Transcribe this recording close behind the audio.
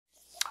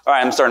All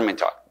right, I'm starting my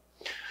talk.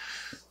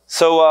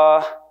 So,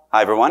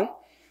 hi everyone.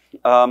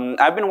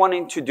 I've been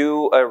wanting to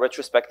do a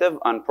retrospective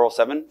on Perl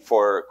 7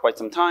 for quite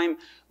some time.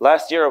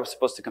 Last year I was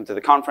supposed to come to the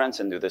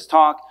conference and do this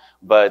talk,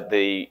 but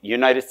the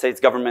United States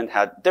government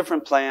had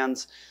different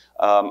plans.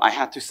 I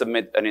had to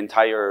submit an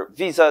entire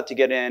visa to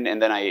get in, and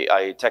then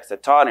I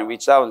texted Todd and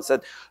reached out and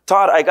said,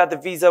 Todd, I got the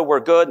visa, we're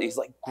good. And he's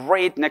like,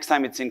 great, next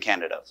time it's in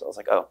Canada. So I was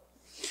like, oh.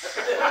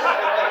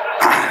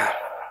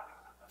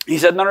 He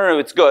said, no,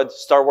 it's good.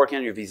 Start working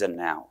on your visa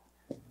now.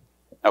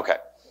 Okay.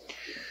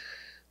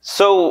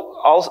 So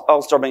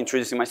I'll start by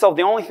introducing myself.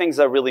 The only things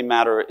that really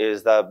matter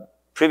is that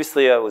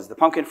previously I was the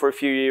Pumpkin for a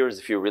few years,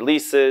 a few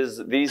releases.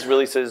 These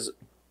releases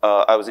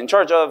I was in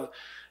charge of.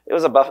 It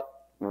was about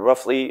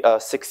roughly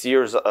 6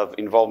 years of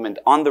involvement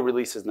on the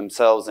releases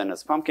themselves and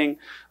as Pumpkin,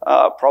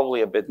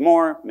 probably a bit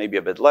more, maybe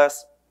a bit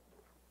less.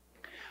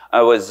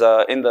 I was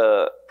in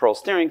the Perl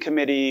steering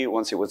committee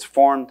once it was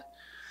formed,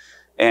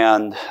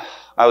 and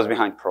I was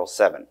behind Perl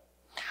 7.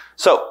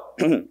 So,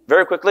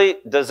 very quickly,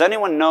 does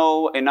anyone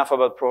know enough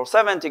about Perl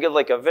 7 to give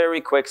like a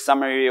very quick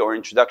summary or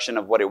introduction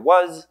of what it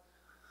was?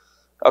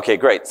 Okay,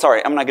 great.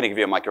 Sorry, I'm not going to give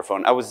you a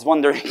microphone. I was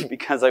wondering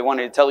because I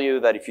wanted to tell you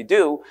that if you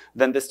do,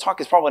 then this talk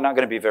is probably not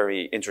going to be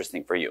very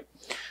interesting for you.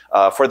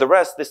 For the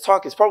rest, this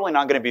talk is probably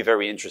not going to be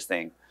very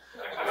interesting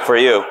for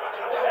you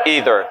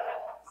either.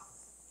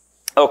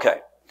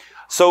 Okay,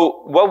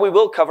 so what we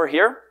will cover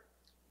here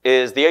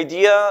is the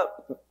idea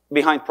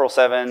behind Perl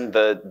 7,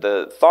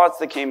 the thoughts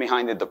that came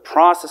behind it, the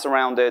process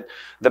around it,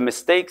 the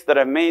mistakes that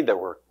I made. There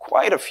were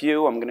quite a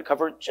few. I'm going to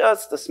cover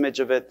just a smidge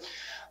of it.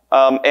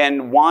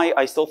 And why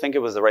I still think it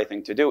was the right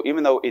thing to do,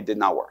 even though it did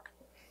not work.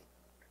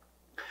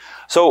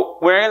 So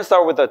we're going to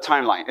start with a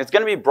timeline. It's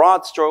going to be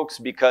broad strokes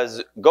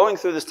because going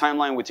through this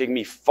timeline would take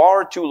me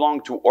far too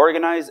long to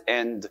organize,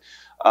 and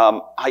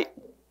I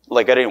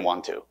didn't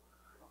want to.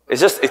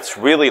 It's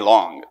really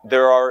long.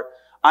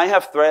 I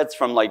have threads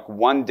from like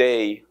 1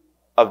 day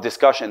of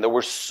discussion that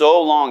were so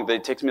long that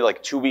it takes me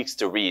like 2 weeks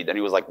to read, and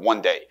it was like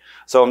 1 day.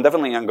 So I'm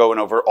definitely not going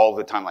over all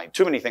the timeline.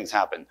 Too many things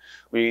happened.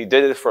 We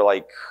did it for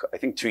like, I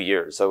think 2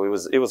 years, so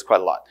it was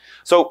quite a lot.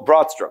 So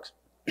broad strokes.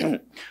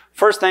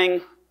 First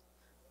thing,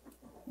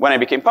 when I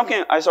became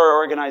Pumpkin, I started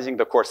organizing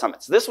the core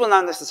summits. This was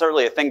not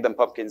necessarily a thing that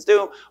Pumpkins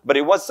do, but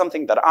it was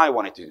something that I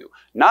wanted to do.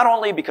 Not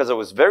only because I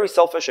was very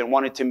selfish and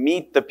wanted to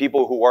meet the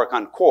people who work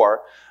on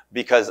core,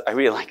 because I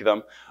really like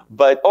them,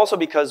 but also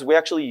because we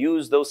actually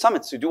use those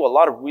summits to do a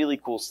lot of really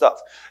cool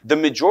stuff. The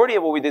majority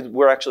of what we did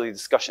were actually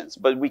discussions,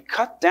 but we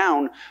cut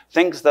down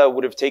things that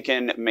would have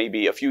taken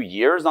maybe a few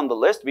years on the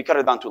list. We cut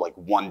it down to like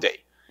 1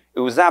 day. It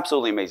was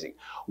absolutely amazing.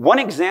 One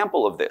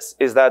example of this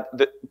is that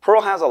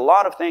Perl has a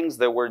lot of things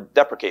that were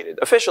deprecated,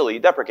 officially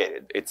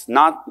deprecated. It's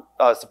not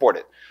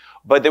supported,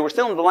 but they were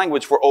still in the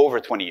language for over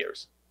 20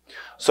 years.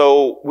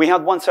 So we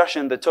had one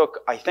session that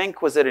took, I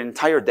think, was it an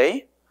entire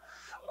day?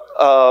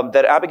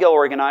 That Abigail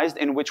organized,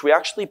 in which we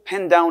actually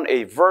pinned down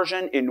a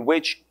version in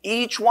which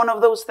each one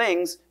of those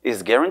things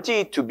is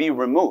guaranteed to be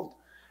removed.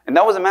 And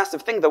that was a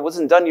massive thing that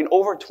wasn't done in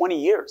over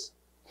 20 years.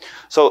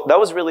 So that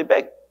was really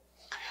big.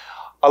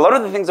 A lot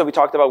of the things that we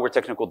talked about were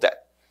technical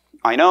debt.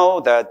 I know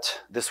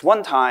that this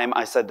one time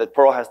I said that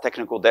Perl has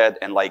technical debt,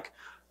 and like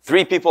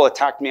 3 people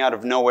attacked me out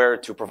of nowhere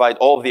to provide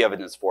all of the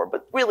evidence for it.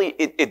 But really,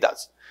 it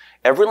does.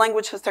 Every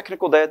language has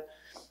technical debt.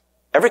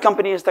 Every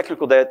company has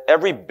technical debt.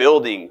 Every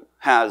building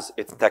has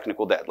its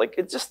technical debt. Like,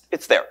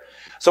 it's there.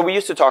 So we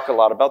used to talk a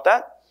lot about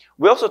that.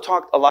 We also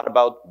talked a lot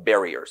about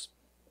barriers.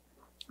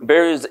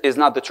 Barriers is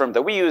not the term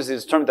that we use,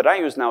 it's the term that I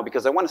use now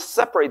because I want to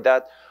separate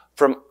that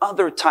from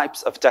other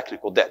types of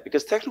technical debt,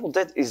 because technical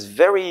debt is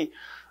very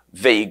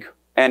vague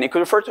and it could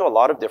refer to a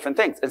lot of different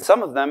things, and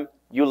some of them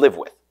you live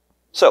with.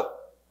 So,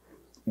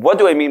 what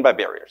do I mean by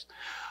barriers?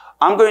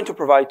 I'm going to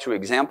provide 2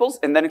 examples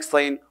and then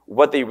explain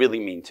what they really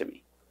mean to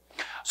me.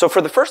 So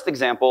for the first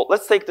example,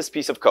 let's take this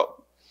piece of code.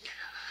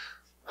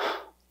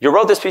 You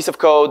wrote this piece of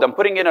code. I'm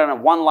putting it on a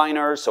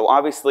one-liner, so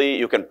obviously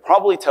you can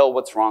probably tell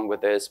what's wrong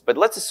with this, but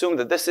let's assume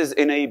that this is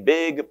in a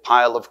big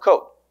pile of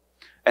code.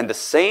 And the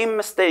same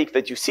mistake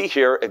that you see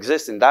here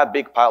exists in that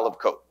big pile of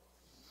code.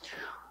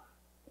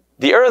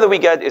 The error that we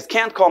get is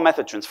can't call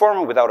method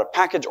transformer without a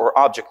package or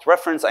object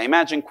reference. I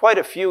imagine quite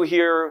a few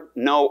here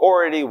know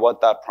already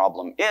what that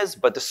problem is,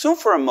 but assume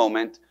for a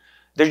moment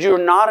that you're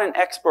not an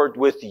expert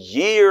with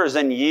years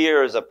and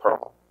years of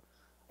Perl.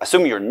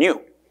 Assume you're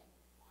new.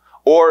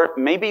 Or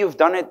maybe you've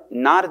done it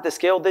not at the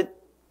scale that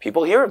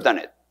people here have done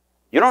it.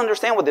 You don't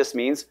understand what this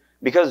means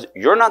because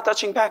you're not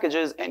touching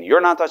packages and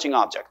you're not touching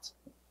objects.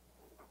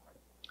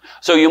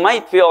 So you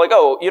might feel like,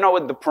 oh, you know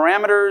what, the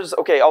parameters,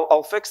 okay,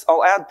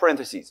 I'll add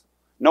parentheses.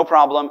 No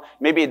problem.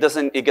 Maybe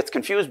it gets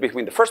confused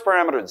between the first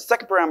parameter and the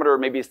second parameter.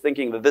 Maybe it's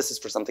thinking that this is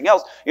for something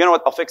else. You know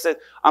what, I'll fix it.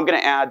 I'm going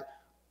to add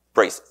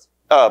braces.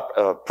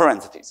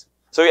 Parentheses.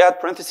 So you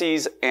add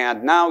parentheses,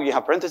 and now you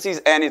have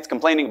parentheses, and it's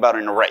complaining about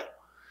an array.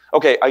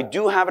 Okay, I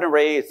do have an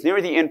array. It's near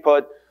the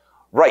input.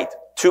 Right,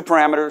 2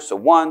 parameters, so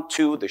 1,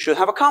 2. They should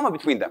have a comma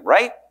between them,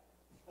 right?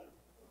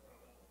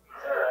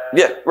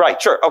 Yeah,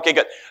 right, sure. Okay,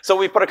 good. So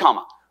we put a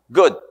comma.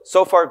 Good.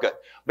 So far, good.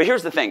 But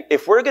here's the thing.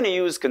 If we're going to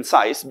use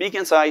concise, be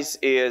concise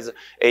is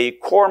a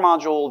core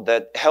module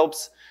that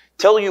helps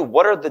tell you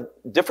what are the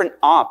different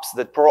ops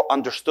that Perl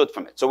understood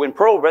from it. So when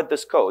Perl read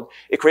this code,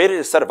 it created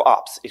a set of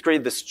ops. It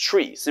created this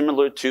tree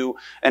similar to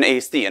an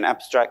AST, an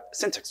abstract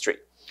syntax tree.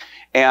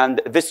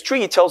 And this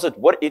tree tells it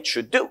what it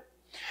should do.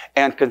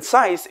 And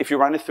concise, if you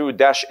run it through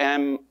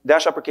 -M,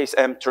 uppercase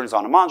M turns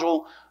on a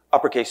module,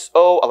 uppercase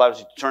O allows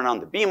you to turn on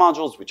the B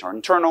modules, which are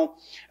internal.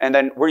 And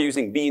then we're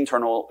using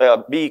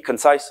B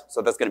concise,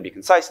 so that's going to be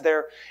concise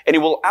there. And it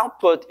will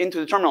output into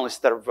the terminal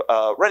instead of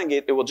running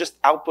it. It will just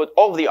output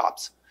all of the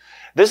ops.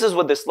 This is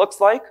what this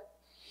looks like.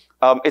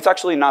 It's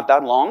actually not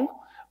that long,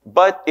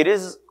 but it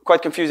is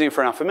quite confusing if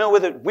you're not familiar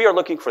with it. We are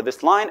looking for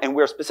this line, and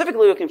we are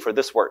specifically looking for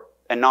this word,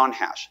 a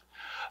non-hash.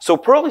 So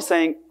Perl is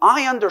saying,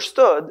 I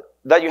understood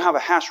that you have a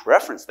hash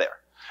reference there.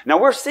 Now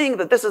we're seeing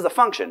that this is a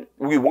function.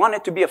 We want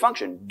it to be a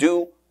function.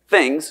 Do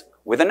things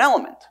with an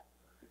element.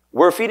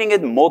 We're feeding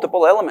it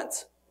multiple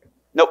elements.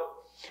 Nope.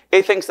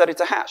 It thinks that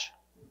it's a hash,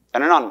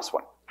 an anonymous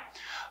one.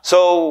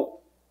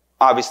 So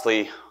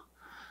obviously,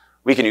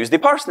 we can use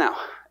deparse now.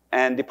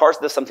 And deparse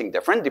does something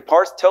different.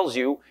 Deparse tells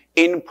you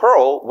in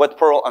Perl what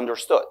Perl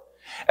understood.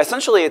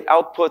 Essentially, it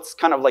outputs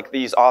kind of like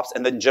these ops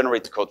and then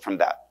generates code from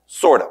that.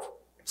 Sort of.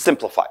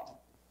 Simplified.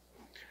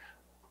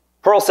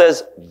 Perl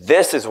says,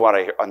 this is what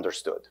I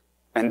understood.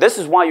 And this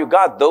is why you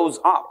got those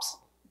ops.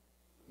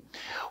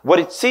 What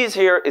it sees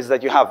here is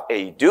that you have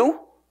a do,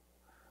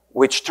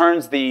 which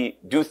turns the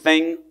do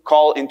thing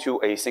call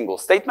into a single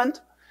statement.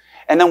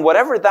 And then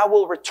whatever that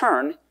will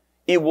return,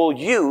 it will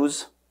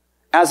use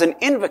as an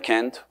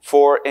invocant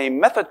for a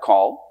method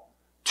call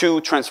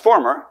to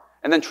transformer.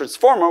 And then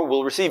transformer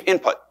will receive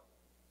input.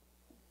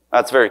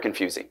 That's very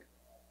confusing.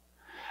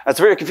 That's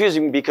very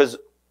confusing because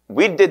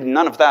we did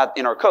none of that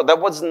in our code. That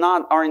was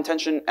not our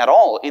intention at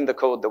all in the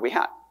code that we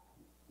had.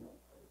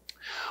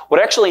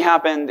 What actually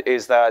happened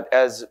is that,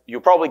 as you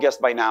probably guessed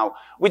by now,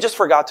 we just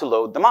forgot to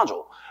load the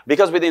module.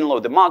 Because we didn't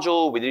load the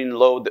module, we didn't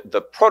load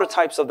the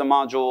prototypes of the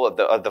module,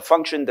 of the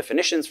function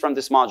definitions from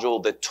this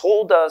module that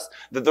told us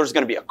that there's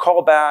going to be a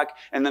callback,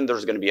 and then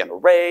there's going to be an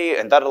array,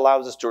 and that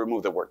allows us to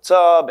remove the word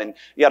sub, and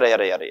yada,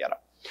 yada, yada, yada.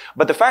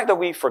 But the fact that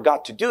we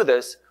forgot to do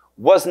this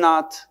was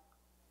not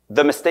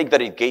the mistake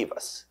that it gave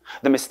us.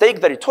 The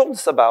mistake that it told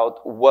us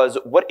about was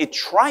what it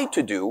tried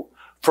to do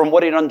from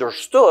what it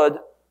understood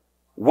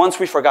once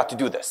we forgot to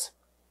do this,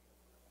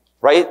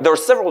 right? There are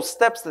several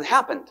steps that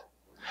happened.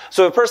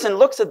 So a person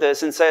looks at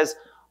this and says,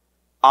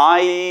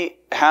 I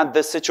had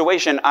this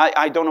situation,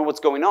 I don't know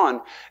what's going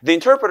on. The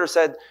interpreter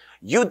said,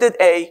 you did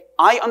A,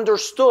 I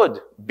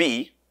understood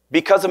B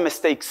because of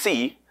mistake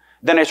C,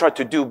 then I tried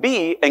to do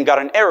B and got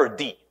an error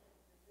D.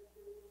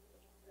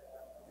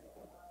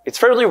 It's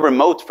fairly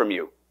remote from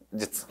you.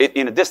 It's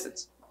in a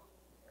distance.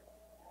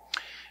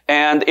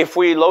 And if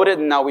we load it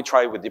and now we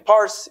try with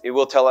deparse, it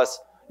will tell us,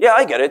 yeah,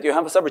 I get it, you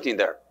have a subroutine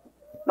there.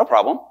 No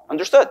problem,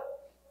 understood.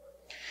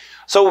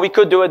 So we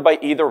could do it by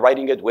either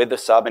writing it with the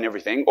sub and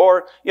everything,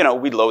 or,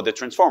 we load the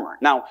transformer.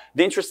 Now,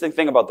 the interesting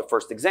thing about the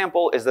first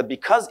example is that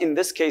because in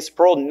this case,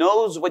 Perl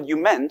knows what you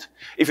meant,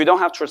 if you don't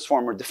have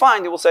transformer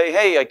defined, it will say,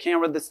 hey, I can't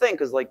read this thing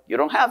because you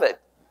don't have it.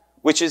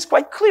 Which is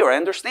quite clear, I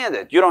understand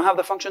it. You don't have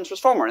the function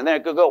transformer. And then I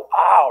could go,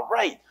 oh,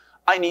 right,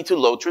 I need to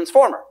load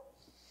transformer.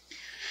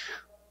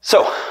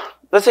 So,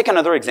 let's take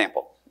another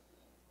example.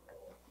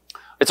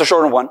 It's a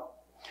shorter one.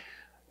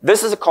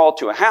 This is a call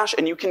to a hash,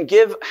 and you can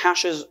give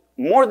hashes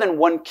more than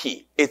one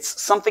key. It's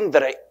something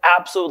that I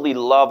absolutely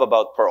love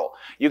about Perl.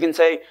 You can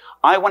say,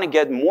 I want to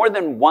get more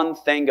than one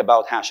thing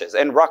about hashes.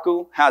 And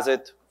Raku has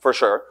it for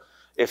sure,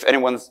 if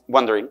anyone's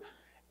wondering.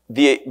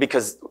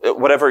 Because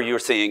whatever you're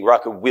seeing,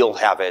 Raku will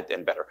have it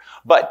and better.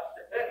 But,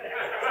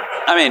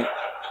 I mean,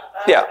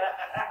 yeah.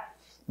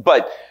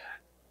 But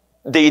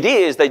the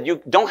idea is that you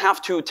don't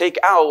have to take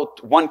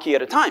out one key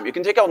at a time. You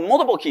can take out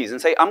multiple keys and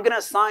say, I'm going to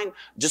assign,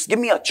 just give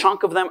me a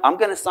chunk of them. I'm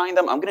going to assign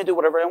them. I'm going to do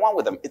whatever I want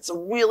with them. It's a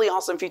really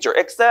awesome feature,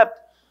 except,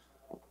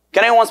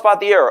 can anyone spot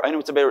the error? I know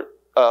it's a bit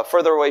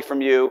further away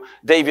from you.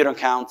 Dave, you don't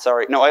count.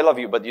 Sorry. No, I love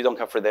you, but you don't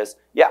count for this.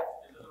 Yeah.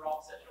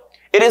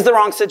 It is the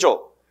wrong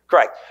sigil.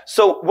 Correct.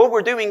 So what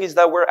we're doing is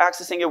that we're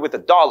accessing it with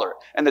 $.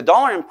 And the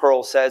 $ in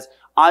Perl says,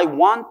 I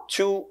want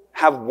to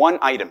have one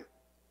item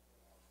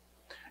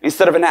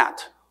instead of an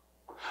at.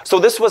 So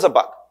this was a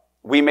bug.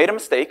 We made a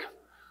mistake.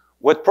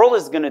 What Perl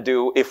is going to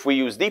do if we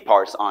use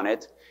deparse on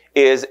it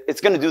is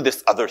it's going to do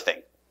this other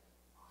thing.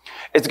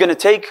 It's going to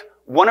take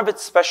one of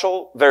its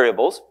special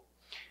variables,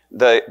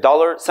 the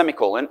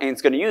 $semicolon, and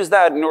it's going to use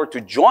that in order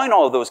to join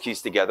all of those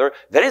keys together.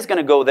 Then it's going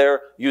to go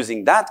there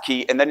using that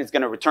key, and then it's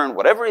going to return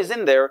whatever is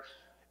in there.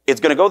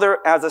 It's going to go there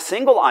as a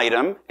single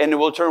item, and it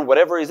will turn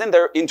whatever is in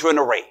there into an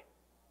array.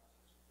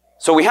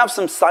 So we have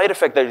some side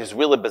effect that is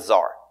really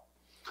bizarre.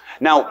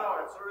 Now,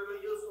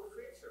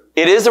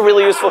 it is a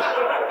really useful...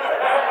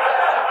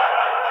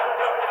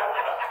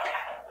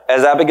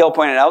 As Abigail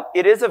pointed out,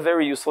 it is a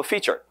very useful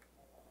feature.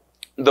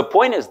 The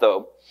point is,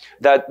 though,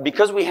 that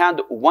because we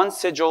had one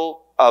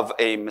sigil of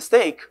a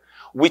mistake,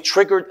 we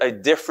triggered a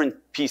different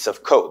piece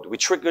of code. We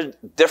triggered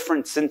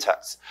different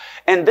syntax.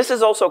 And this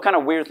is also kind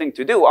of a weird thing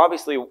to do.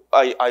 Obviously,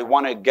 I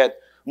want to get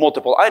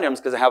multiple items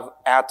because I have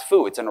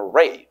 @foo. It's an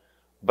array.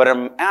 But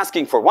I'm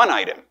asking for one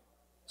item.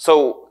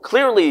 So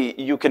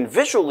clearly, you can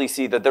visually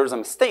see that there's a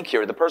mistake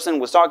here. The person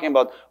was talking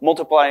about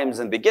multiple items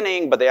in the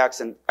beginning, but they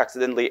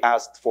accidentally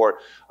asked for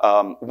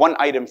one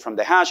item from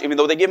the hash, even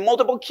though they give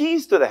multiple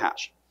keys to the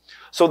hash.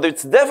 So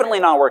it's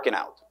definitely not working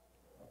out.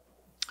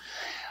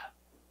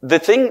 The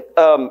thing,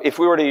 if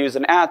we were to use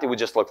an @, it would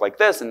just look like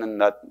this, and then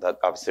that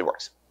obviously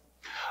works.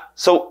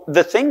 So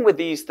the thing with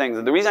these things,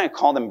 and the reason I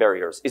call them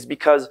barriers, is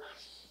because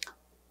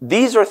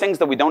these are things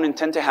that we don't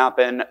intend to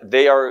happen.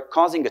 They are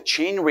causing a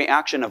chain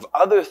reaction of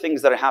other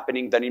things that are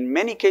happening that in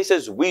many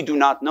cases we do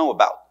not know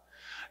about.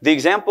 The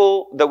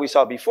example that we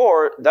saw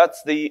before,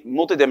 that's the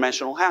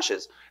multidimensional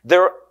hashes.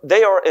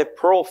 They are a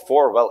Perl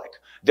 4 relic.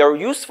 They're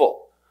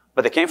useful,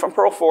 but they came from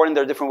Perl 4 and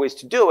there are different ways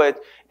to do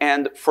it.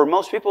 And for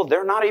most people,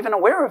 they're not even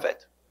aware of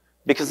it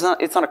because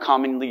it's not a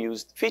commonly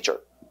used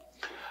feature.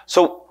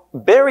 So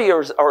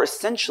barriers are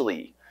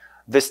essentially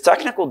this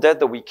technical debt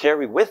that we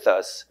carry with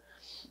us.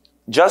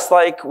 Just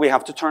like we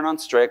have to turn on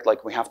strict,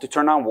 like we have to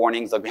turn on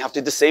warnings, like we have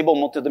to disable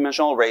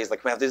multidimensional arrays,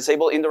 like we have to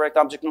disable indirect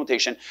object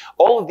notation.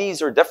 All of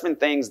these are different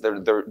things.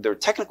 They're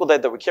technical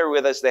debt that we carry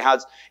with us. They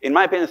have, in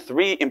my opinion,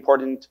 3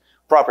 important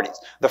properties.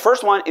 The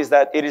first one is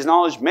that it is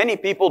knowledge many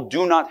people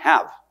do not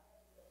have.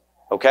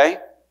 Okay?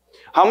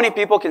 How many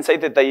people can say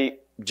that they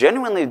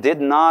genuinely did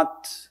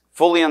not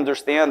fully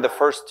understand the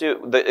first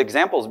 2, the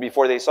examples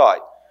before they saw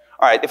it?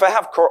 All right, if I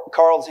have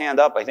Carl's hand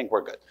up, I think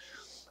we're good.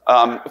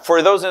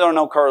 For those who don't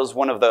know, Carl is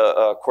one of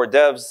the core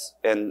devs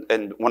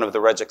and one of the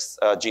regex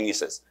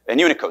geniuses, and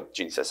Unicode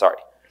geniuses, sorry.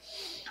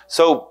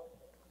 So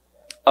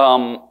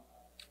a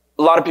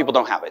lot of people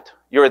don't have it.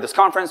 You're at this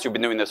conference, you've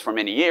been doing this for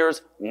many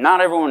years,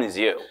 not everyone is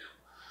you.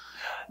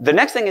 The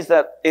next thing is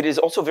that it is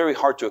also very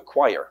hard to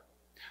acquire.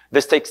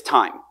 This takes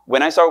time.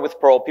 When I started with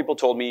Perl, people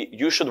told me,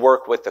 you should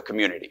work with the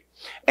community.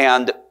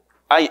 And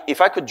if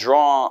I could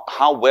draw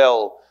how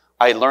well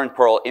I learned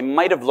Perl, it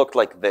might have looked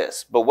like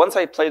this. But once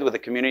I played with the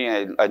community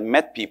and I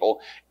met people,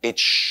 it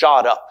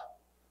shot up.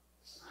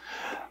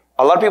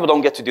 A lot of people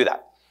don't get to do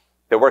that.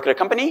 They work at a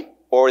company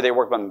or they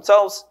work by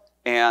themselves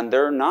and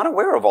they're not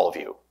aware of all of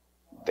you.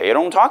 They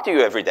don't talk to you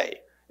every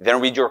day. They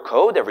don't read your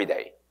code every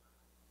day.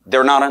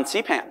 They're not on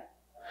CPAN.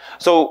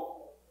 So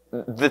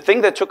the thing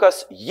that took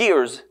us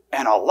years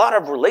and a lot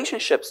of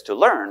relationships to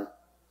learn,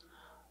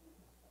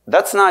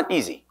 that's not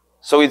easy.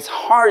 So it's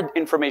hard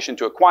information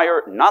to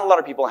acquire. Not a lot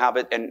of people have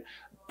it. And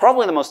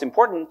probably the most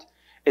important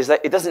is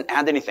that it doesn't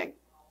add anything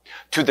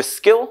to the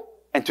skill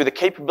and to the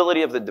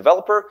capability of the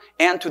developer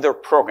and to their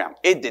program.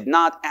 It did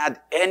not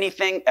add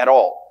anything at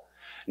all.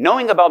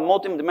 Knowing about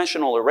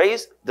multidimensional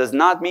arrays does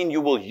not mean you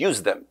will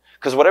use them,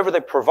 because whatever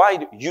they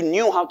provide, you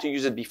knew how to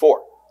use it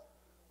before.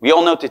 We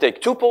all know to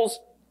take tuples,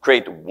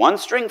 create one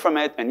string from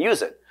it, and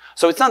use it.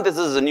 So it's not that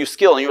this is a new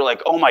skill and you're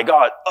like, oh my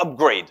God,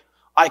 upgrade.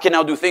 I can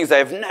now do things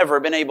I've never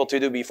been able to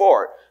do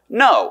before.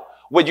 No.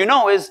 What you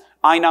know is,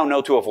 I now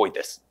know to avoid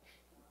this.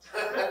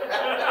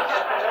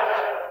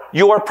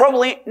 You are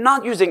probably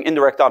not using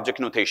indirect object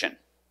notation.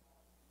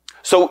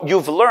 So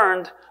you've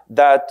learned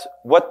that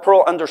what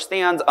Perl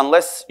understands,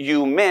 unless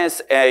you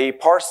miss a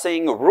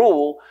parsing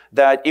rule,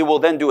 that it will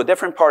then do a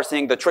different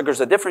parsing that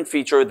triggers a different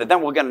feature, that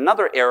then will get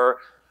another error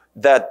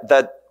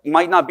that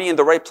might not be in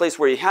the right place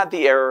where you had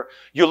the error.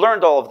 You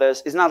learned all of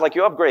this. It's not like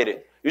you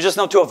upgraded. You just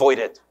know to avoid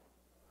it.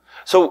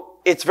 So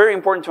it's very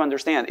important to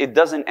understand it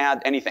doesn't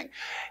add anything.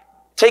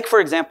 Take, for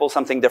example,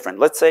 something different.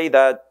 Let's say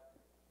that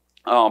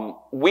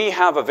we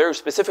have a very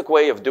specific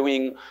way of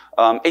doing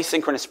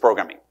asynchronous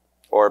programming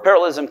or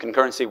parallelism,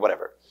 concurrency,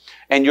 whatever.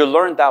 And you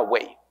learn that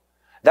way.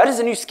 That is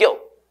a new skill.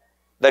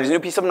 That is a new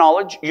piece of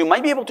knowledge. You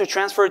might be able to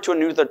transfer it to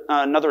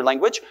another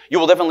language. You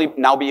will definitely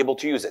now be able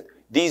to use it.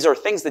 These are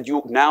things that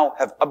you now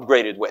have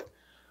upgraded with.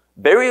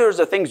 Barriers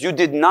are things you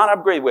did not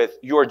upgrade with.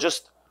 You are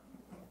just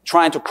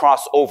trying to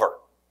cross over,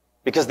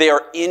 because they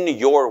are in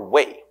your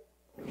way.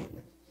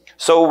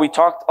 So we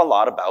talked a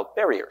lot about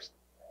barriers.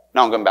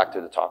 Now I'm going back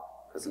to the talk,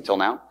 because until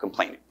now,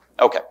 complaining.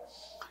 Okay.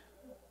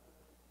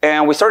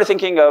 And we started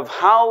thinking of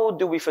how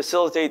do we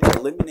facilitate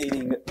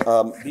eliminating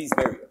these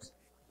barriers.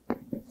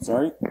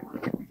 Sorry.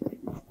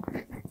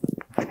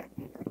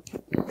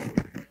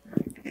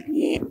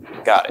 Yeah,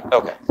 got it.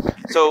 Okay.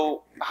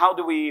 So how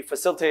do we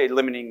facilitate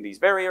eliminating these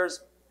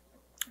barriers?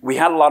 We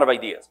had a lot of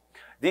ideas.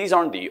 These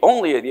aren't the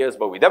only ideas,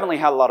 but we definitely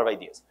had a lot of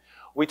ideas.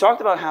 We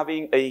talked about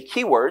having a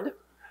keyword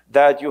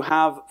that you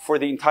have for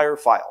the entire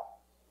file.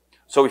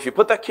 So if you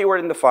put that keyword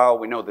in the file,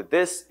 we know that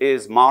this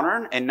is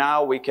modern, and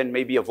now we can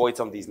maybe avoid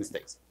some of these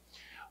mistakes.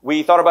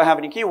 We thought about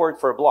having a keyword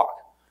for a block.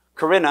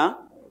 Corinna,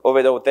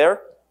 over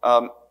there,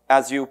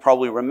 as you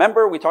probably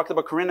remember, we talked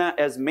about Corinna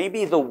as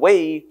maybe the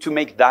way to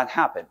make that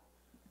happen.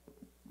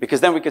 Because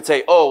then we could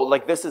say, oh,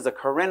 like this is a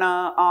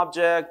Corinna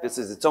object, this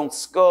is its own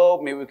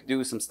scope, maybe we could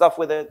do some stuff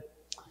with it.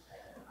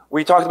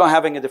 We talked about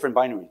having a different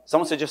binary.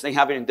 Someone suggested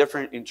having a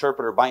different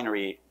interpreter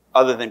binary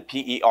other than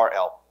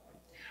PERL.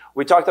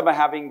 We talked about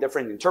having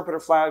different interpreter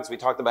flags. We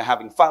talked about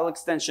having file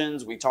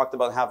extensions. We talked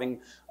about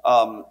having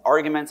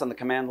arguments on the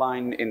command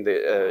line in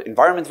the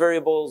environment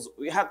variables.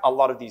 We had a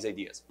lot of these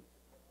ideas.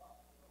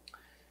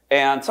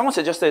 And someone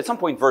suggested at some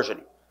point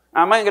versioning.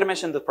 Now, I'm not going to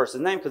mention the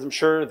person's name because I'm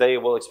sure they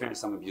will experience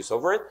some abuse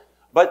over it.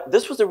 But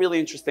this was a really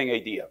interesting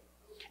idea.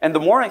 And the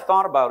more I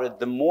thought about it,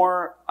 the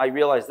more I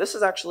realized this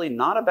is actually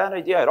not a bad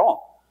idea at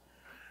all.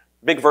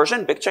 Big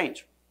version, big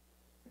change.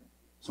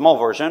 Small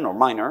version or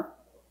minor,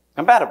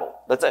 compatible.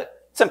 That's it.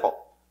 Simple.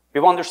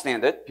 People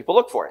understand it. People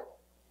look for it.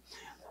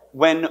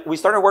 When we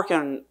started working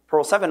on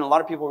Perl 7, a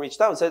lot of people reached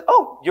out and said,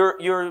 oh,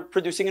 you're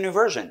producing a new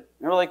version. And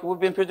they were like, we've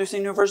been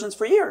producing new versions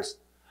for years.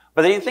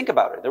 But they didn't think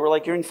about it. They were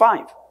like, you're in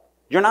 5.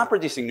 You're not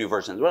producing new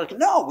versions. We're like,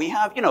 no, we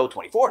have,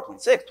 24,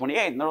 26,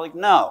 28. And they're like,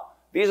 no,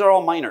 these are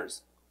all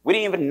minors. We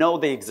didn't even know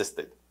they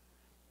existed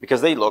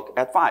because they look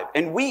at 5.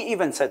 And we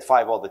even said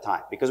 5 all the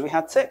time because we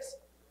had 6.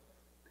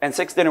 And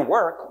 6 didn't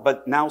work,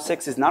 but now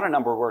 6 is not a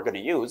number we're going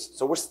to use,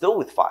 so we're still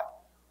with 5.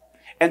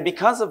 And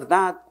because of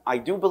that, I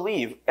do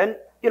believe, and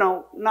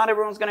not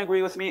everyone's going to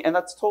agree with me, and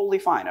that's totally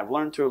fine. I've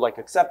learned to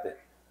accept it.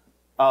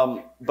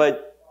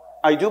 But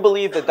I do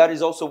believe that that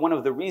is also one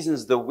of the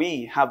reasons that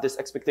we have this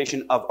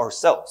expectation of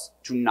ourselves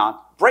to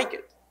not break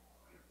it.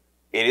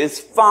 It is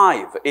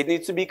 5. It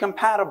needs to be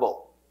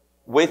compatible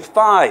with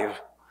 5.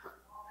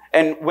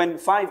 And when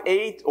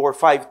 5.8 or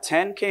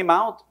 5.10 came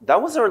out,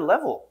 that was our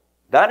level.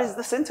 That is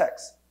the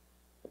syntax.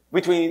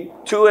 Between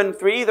 2 and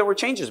 3, there were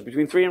changes.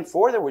 Between 3 and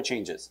 4, there were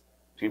changes.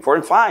 Between 4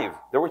 and 5,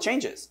 there were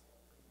changes.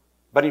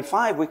 But in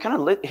 5, we kind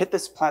of hit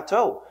this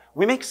plateau.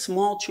 We make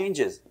small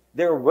changes.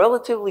 They're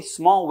relatively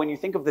small when you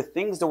think of the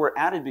things that were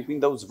added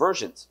between those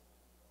versions.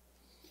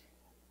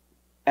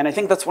 And I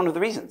think that's one of the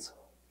reasons.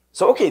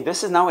 So, okay,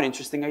 this is now an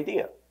interesting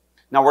idea.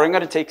 Now, we're going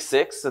to take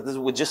 6, so this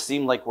would just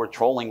seem like we're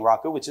trolling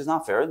Raku, which is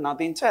not fair, not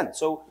the intent.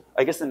 So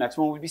I guess the next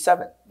one would be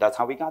 7. That's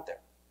how we got there.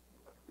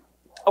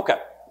 Okay.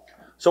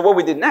 So what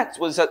we did next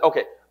was that,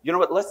 okay, you know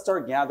what, let's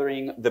start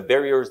gathering the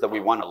barriers that we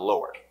want to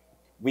lower.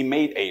 We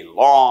made a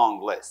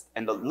long list,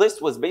 and the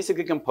list was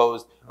basically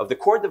composed of the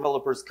core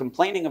developers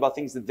complaining about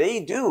things that they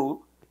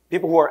do,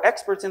 people who are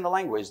experts in the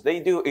language, they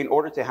do in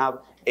order to have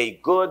a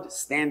good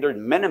standard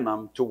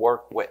minimum to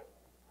work with.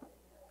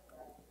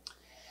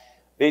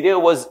 The idea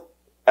was,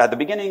 at the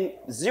beginning,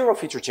 0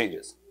 feature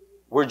changes.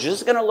 We're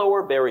just going to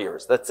lower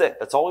barriers. That's it.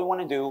 That's all we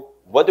want to do.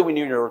 What do we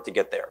need in order to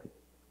get there?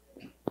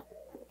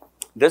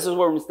 This is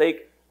where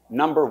mistake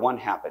number 1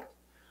 happened.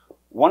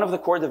 One of the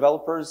core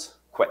developers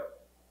quit.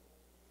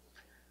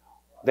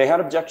 They had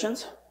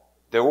objections.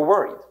 They were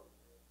worried.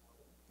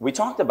 We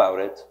talked about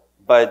it,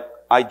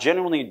 but I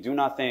genuinely do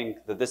not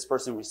think that this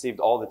person received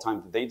all the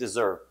time that they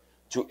deserve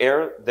to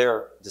air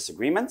their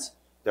disagreements,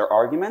 their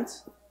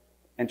arguments,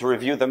 and to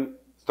review them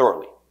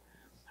thoroughly.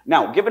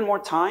 Now, given more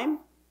time,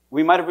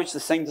 we might have reached the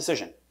same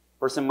decision.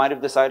 Person might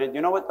have decided,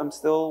 you know what, I'm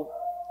still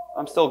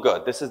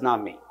good. This is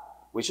not me,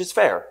 which is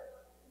fair.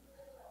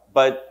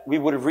 But we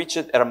would have reached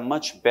it at a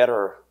much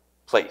better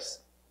place.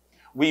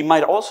 We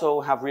might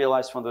also have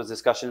realized from those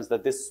discussions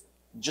that this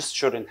just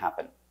shouldn't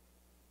happen.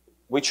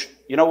 Which,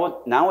 you know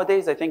what,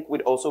 nowadays I think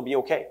would also be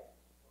okay.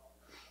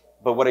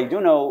 But what I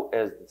do know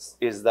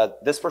is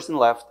that this person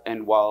left,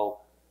 and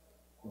while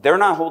they're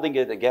not holding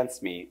it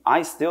against me,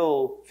 I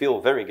still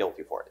feel very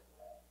guilty for it.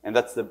 And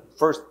that's the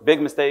first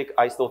big mistake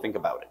I still think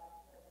about it.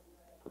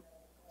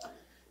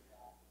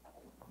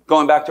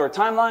 Going back to our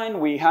timeline,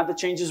 we had the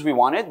changes we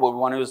wanted. What we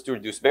wanted was to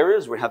reduce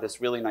barriers. We had this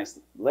really nice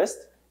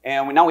list.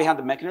 And now we have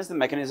the mechanism. The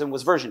mechanism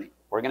was versioning.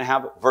 We're going to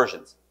have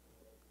versions.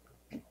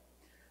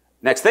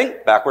 Next thing,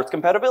 backwards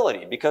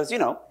compatibility. Because,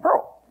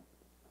 Perl.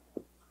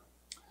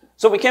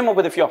 So we came up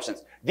with a few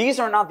options. These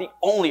are not the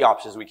only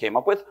options we came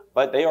up with,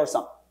 but they are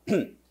some.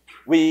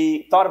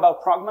 We thought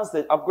about pragmas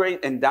that upgrade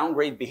and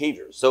downgrade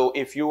behaviors. So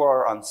if you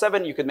are on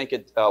 7, you could make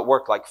it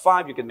work like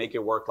 5. You could make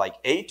it work like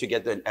 8 to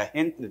get a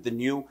hint at the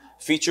new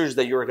features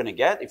that you're going to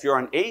get. If you're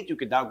on 8, you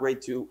could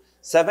downgrade to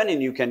 7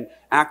 and you can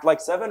act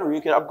like 7, or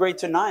you could upgrade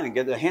to 9 and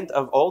get a hint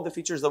of all the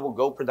features that will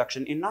go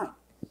production in 9.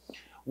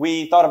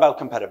 We thought about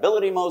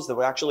compatibility modes that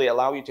will actually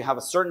allow you to have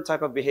a certain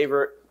type of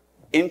behavior,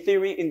 in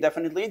theory,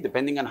 indefinitely,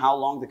 depending on how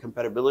long the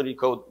compatibility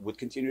code would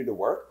continue to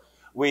work.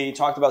 We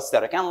talked about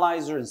static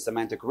analyzers and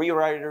semantic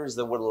rewriters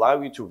that would allow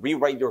you to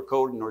rewrite your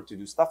code in order to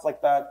do stuff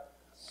like that.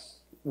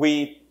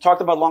 We talked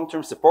about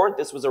long-term support.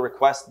 This was a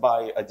request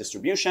by a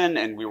distribution,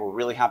 and we were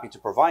really happy to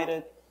provide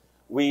it.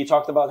 We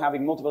talked about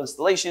having multiple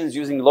installations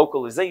using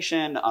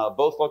localization,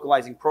 both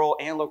localizing Perl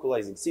and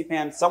localizing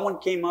CPAN. Someone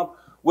came up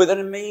with an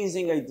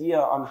amazing idea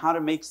on how to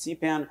make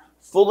CPAN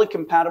fully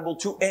compatible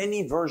to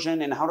any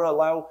version and how to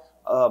allow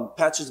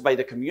patches by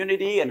the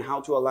community and how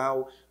to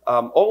allow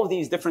all of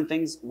these different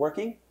things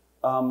working.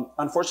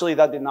 Unfortunately,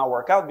 that did not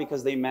work out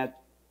because they met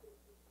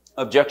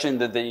objection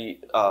that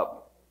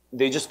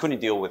they just couldn't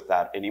deal with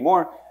that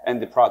anymore,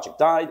 and the project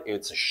died.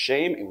 It's a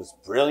shame. It was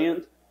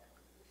brilliant.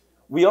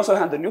 We also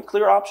had the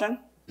nuclear option.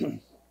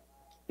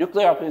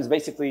 Nuclear option is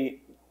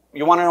basically,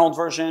 you want an old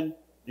version,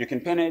 You can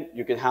pin it,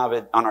 you can have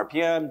it on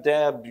RPM,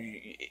 Deb,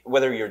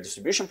 whether your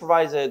distribution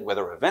provides it,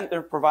 whether a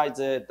vendor provides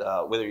it,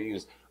 whether you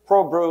use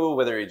ProBrew,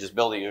 whether you just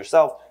build it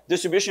yourself.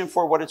 Distribution,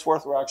 for what it's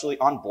worth, we're actually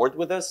on board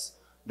with this.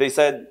 They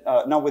said,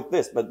 not with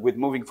this, but with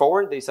moving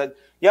forward, they said,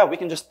 yeah, we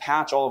can just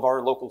patch all of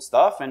our local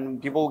stuff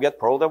and people will get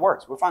Perl that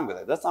works. We're fine with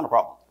it. That's not a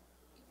problem.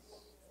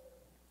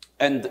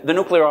 And the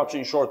nuclear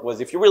option, in short,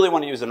 was if you really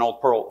want to use an old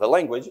Perl, the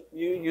language,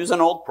 you use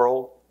an old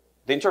Perl,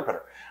 the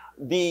interpreter.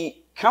 The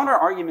counter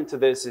argument to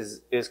this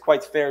is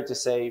quite fair to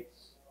say,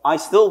 I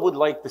still would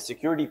like the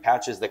security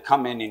patches that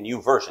come in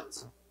new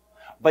versions.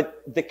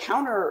 But the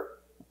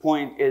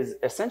counterpoint is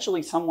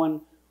essentially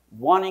someone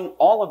wanting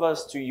all of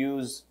us to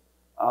use,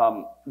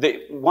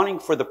 wanting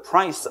for the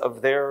price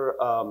of their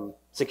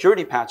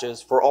security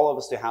patches for all of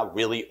us to have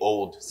really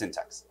old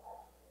syntax.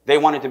 They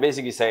wanted to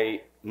basically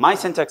say, my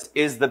syntax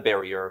is the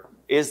barrier,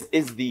 is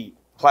the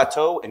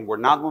plateau, and we're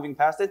not moving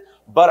past it,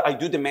 but I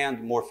do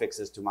demand more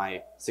fixes to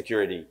my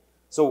security.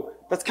 So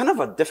that's kind of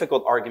a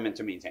difficult argument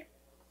to maintain.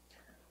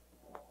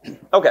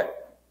 Okay.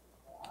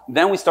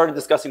 Then we started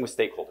discussing with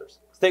stakeholders.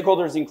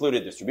 Stakeholders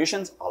included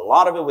distributions, a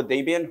lot of it with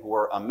Debian, who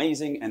are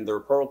amazing, and their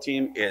Perl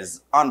team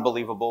is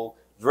unbelievable,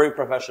 very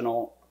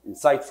professional,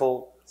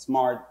 insightful,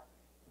 smart,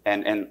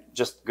 and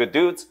just good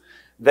dudes.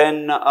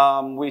 Then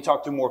we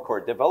talked to more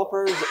core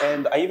developers,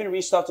 and I even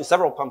reached out to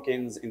several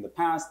pumpkins in the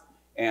past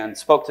and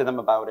spoke to them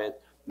about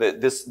it.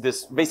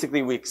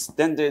 Basically, we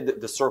extended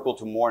the circle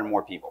to more and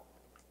more people.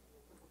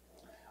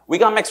 We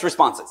got mixed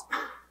responses,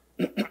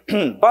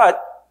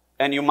 but,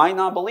 and you might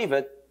not believe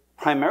it,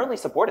 primarily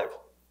supportive,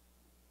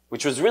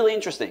 which was really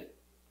interesting.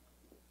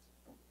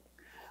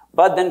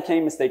 But then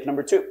came mistake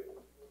number 2.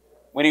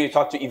 We need to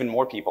talk to even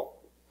more people.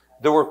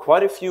 There were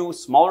quite a few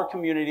smaller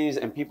communities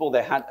and people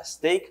that had a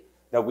stake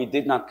that we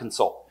did not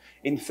consult.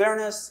 In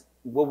fairness,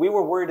 what we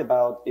were worried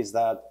about is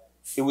that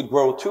it would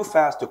grow too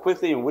fast, too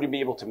quickly, and we wouldn't be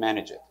able to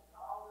manage it.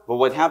 But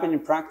what happened in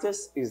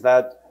practice is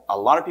that a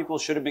lot of people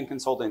should have been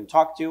consulted and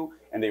talked to,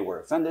 and they were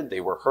offended,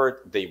 they were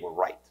hurt, they were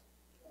right.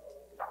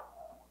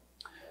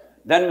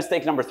 Then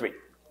mistake number 3,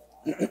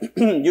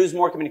 use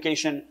more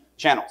communication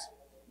channels.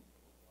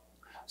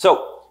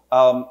 So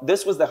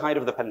this was the height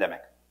of the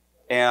pandemic,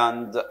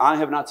 and I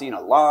have not seen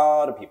a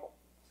lot of people.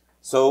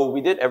 So we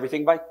did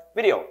everything by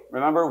video.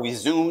 Remember, we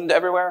Zoomed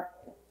everywhere?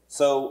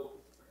 So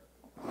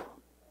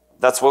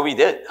that's what we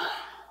did.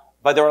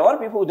 But there are a lot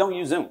of people who don't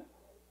use Zoom,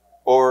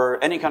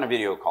 or any kind of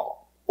video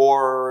call,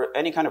 or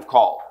any kind of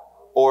call,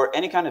 or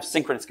any kind of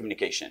synchronous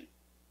communication.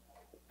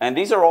 And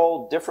these are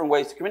all different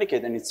ways to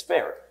communicate, and it's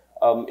fair.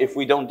 If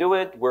we don't do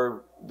it,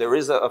 there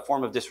is a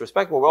form of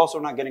disrespect, but we're also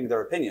not getting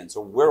their opinion.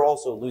 So we're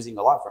also losing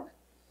a lot from it.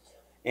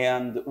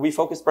 And we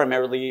focused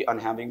primarily on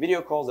having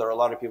video calls. There are a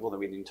lot of people that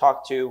we didn't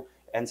talk to,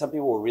 and some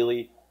people were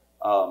really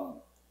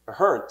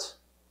hurt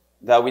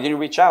that we didn't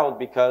reach out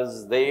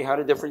because they had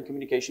a different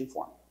communication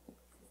form.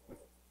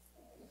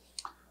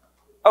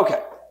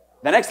 Okay,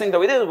 the next thing that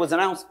we did was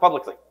announce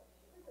publicly.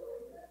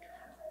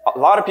 A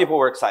lot of people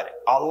were excited.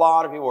 A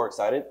lot of people were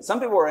excited. Some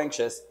people were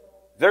anxious.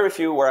 Very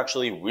few were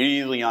actually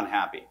really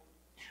unhappy.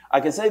 I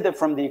can say that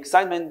from the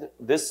excitement,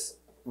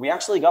 we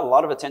actually got a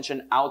lot of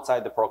attention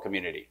outside the Perl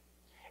community.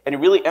 And it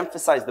really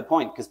emphasized the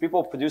point, because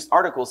people produced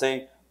articles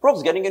saying,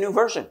 Perl's getting a new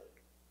version.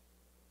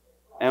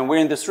 And we're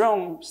in this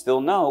room,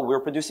 still know we're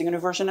producing a new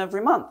version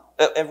every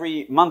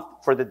month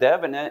for the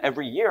dev, and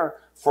every year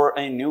for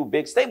a new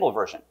big stable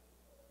version.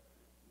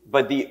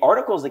 But the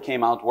articles that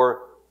came out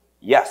were,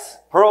 yes,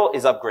 Perl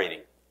is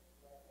upgrading.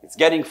 It's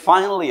getting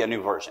finally a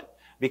new version.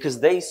 Because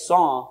they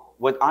saw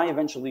what I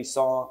eventually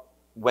saw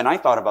when I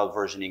thought about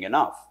versioning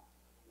enough.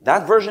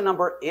 That version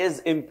number is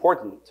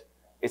important.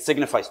 It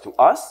signifies to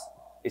us,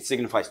 it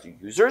signifies to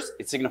users,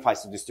 it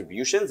signifies to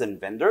distributions and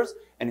vendors,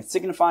 and it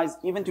signifies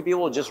even to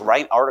people who just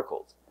write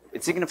articles.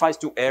 It signifies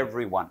to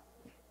everyone.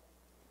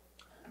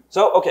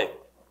 So, okay,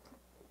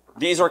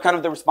 these are kind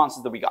of the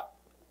responses that we got.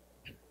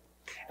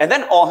 And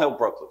then all hell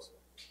broke loose.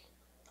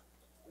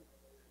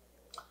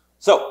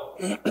 So,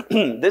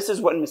 this is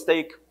when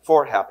mistake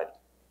 4 happened.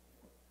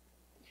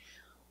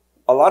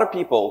 A lot of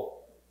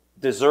people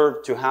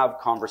deserve to have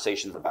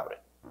conversations about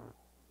it.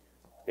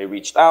 They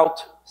reached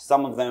out.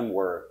 Some of them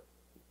were,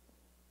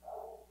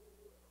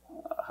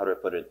 how do I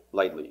put it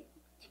lightly,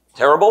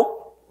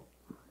 terrible.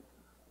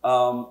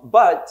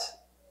 But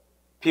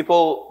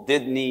people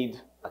did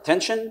need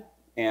attention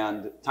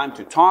and time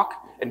to talk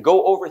and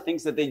go over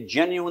things that they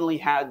genuinely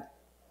had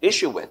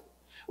issue with.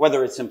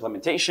 Whether it's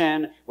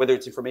implementation, whether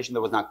it's information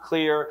that was not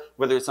clear,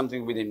 whether it's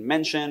something we didn't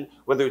mention,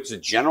 whether it's a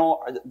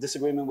general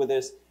disagreement with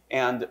this.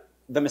 And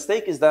the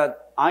mistake is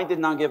that I did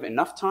not give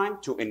enough time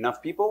to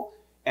enough people.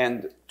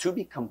 And to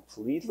be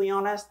completely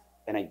honest,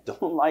 and I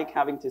don't like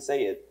having to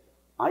say it,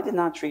 I did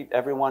not treat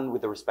everyone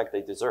with the respect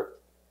they deserved,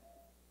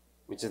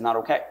 which is not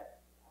okay.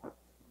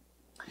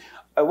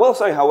 I will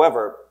say,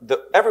 however, that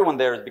everyone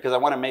there is because I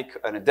want to make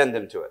an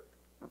addendum to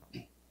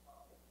it.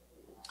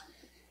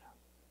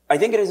 I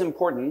think it is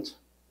important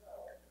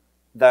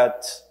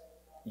that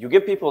you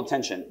give people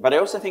attention, but I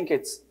also think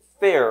it's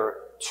fair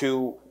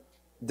to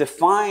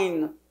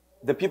define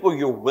the people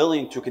you're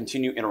willing to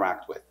continue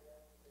interact with.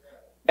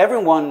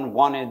 Everyone who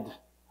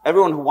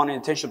wanted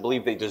attention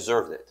believed they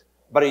deserved it.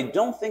 But I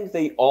don't think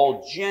they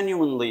all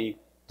genuinely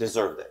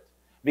deserved it.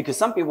 Because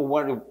some people,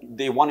 what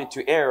they wanted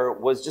to air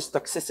was just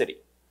toxicity.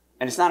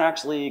 And it's not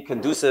actually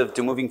conducive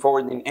to moving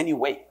forward in any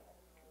way.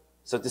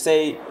 So to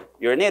say,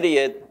 you're an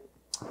idiot,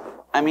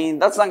 I mean,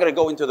 that's not going to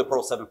go into the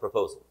Perl 7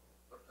 proposal.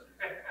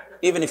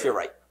 Even if you're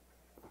right.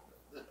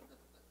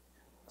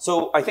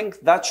 So I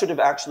think that should have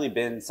actually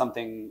been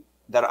something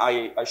that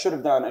I should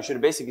have done. I should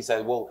have basically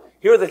said, well,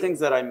 here are the things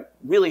that I'm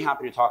really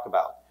happy to talk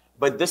about.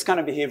 But this kind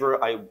of behavior,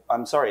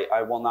 I'm sorry,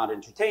 I will not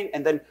entertain.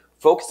 And then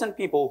focus on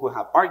people who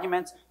have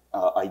arguments,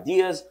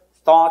 ideas,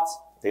 thoughts.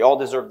 They all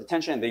deserved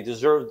attention. And they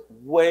deserved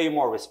way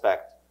more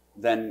respect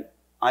than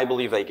I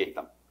believe I gave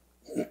them.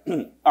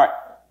 All right,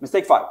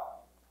 mistake 5.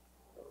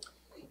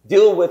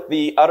 Deal with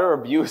the utter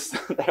abuse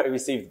that I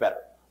received better.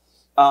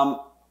 I'm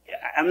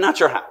not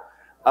sure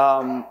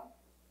how.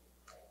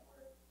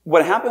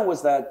 What happened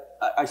was that,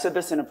 I said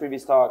this in a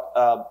previous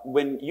talk,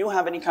 when you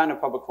have any kind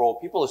of public role,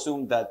 people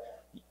assume that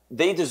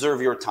they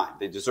deserve your time.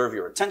 They deserve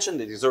your attention.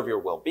 They deserve your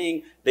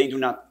well-being. They do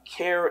not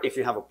care if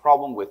you have a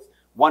problem with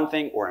one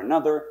thing or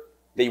another.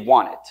 They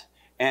want it.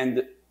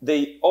 And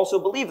they also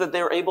believe that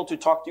they're able to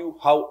talk to you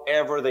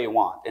however they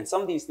want. And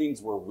some of these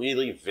things were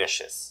really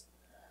vicious.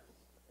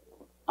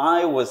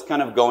 I was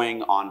kind of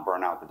going on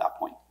burnout at that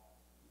point.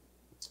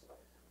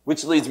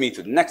 Which leads me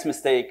to the next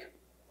mistake.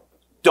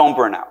 Don't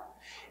burn out.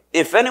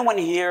 If anyone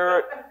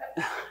here...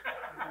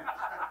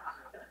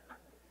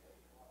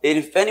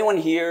 If anyone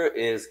here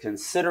is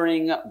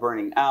considering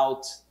burning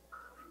out,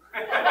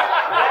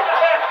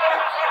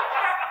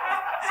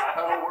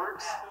 how it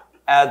works.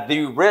 At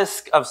the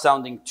risk of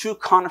sounding too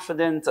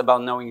confident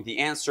about knowing the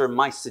answer,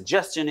 my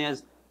suggestion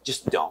is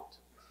just don't.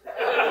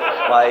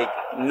 Like,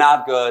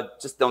 not good,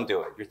 just don't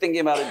do it. You're thinking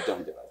about it,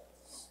 don't do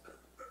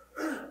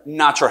it.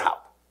 Not sure how.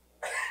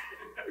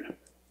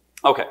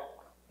 Okay.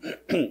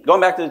 Going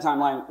back to the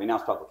timeline, we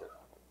announced publicly.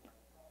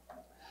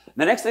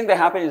 The next thing that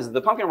happened is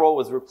the pumpkin role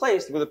was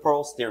replaced with a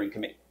Perl steering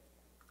committee.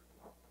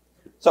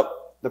 So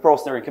the Perl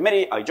steering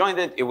committee, I joined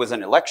it. It was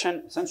an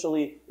election.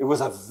 Essentially, it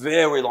was a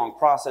very long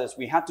process.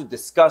 We had to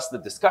discuss the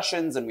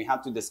discussions, and we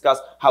had to discuss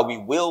how we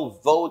will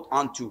vote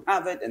on to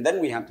have it, and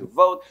then we had to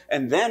vote,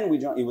 and then we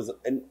joined. It was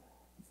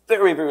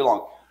very, very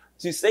long.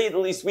 To say the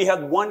least, we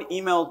had one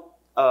email,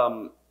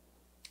 an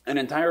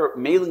entire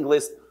mailing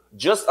list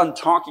just on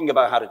talking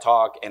about how to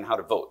talk and how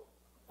to vote.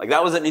 Like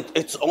that was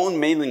its own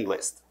mailing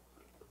list.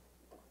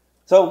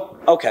 So,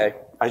 okay,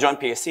 I joined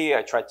PSC.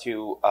 I tried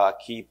to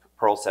keep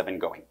Perl 7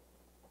 going.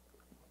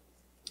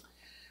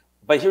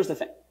 But here's the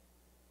thing.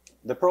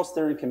 The Perl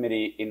steering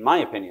committee, in my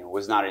opinion,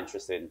 was not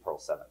interested in Perl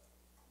 7.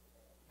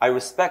 I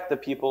respect the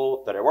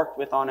people that I worked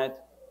with on it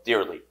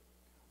dearly,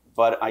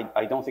 but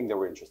I don't think they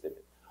were interested in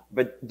it.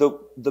 But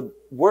the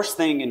worst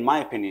thing, in my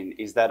opinion,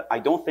 is that I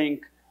don't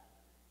think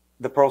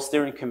the Perl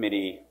steering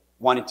committee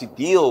wanted to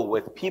deal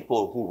with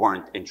people who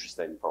weren't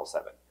interested in Perl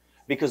 7.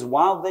 Because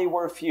while they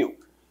were few,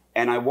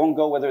 and I won't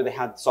go whether they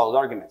had solid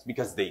arguments,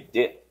 because they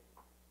did,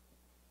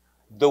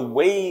 the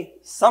way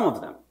some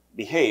of them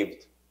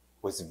behaved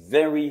was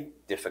very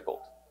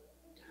difficult.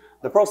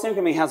 The Perl steering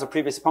committee has a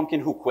previous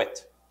pumpkin who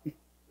quit.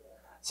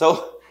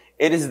 So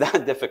it is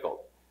that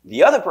difficult.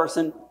 The other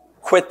person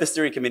quit the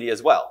steering committee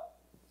as well.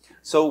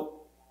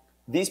 So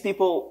these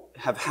people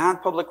have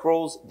had public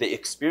roles. They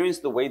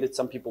experienced the way that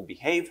some people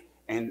behave.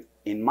 And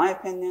in my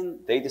opinion,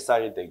 they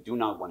decided they do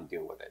not want to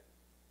deal with it.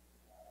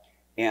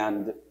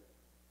 And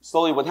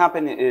slowly what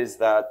happened is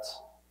that,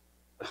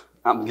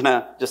 I'm going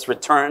to just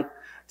return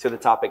to the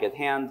topic at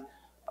hand.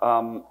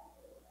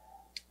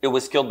 It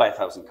was killed by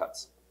 1,000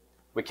 cuts.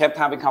 We kept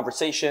having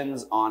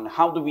conversations on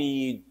how do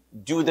we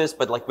do this,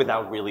 but like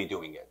without really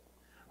doing it.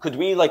 Could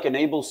we like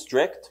enable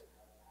strict,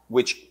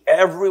 which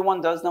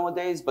everyone does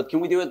nowadays, but can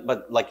we do it,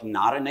 but like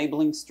not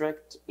enabling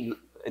strict?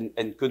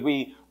 And could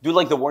we do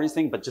like the warnings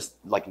thing, but just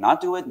like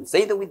not do it and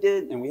say that we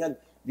did? And we had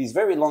these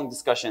very long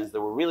discussions that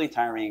were really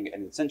tiring,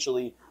 and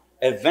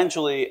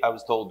eventually I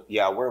was told,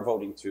 yeah, we're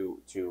voting to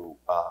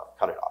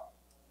cut it off.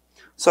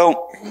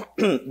 So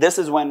this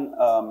is when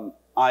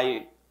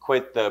I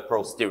quit the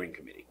Perl steering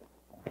committee.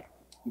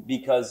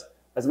 Because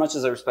as much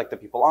as I respect the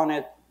people on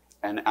it,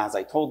 and as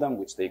I told them,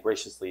 which they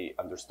graciously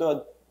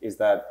understood, is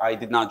that I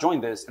did not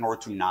join this in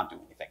order to not do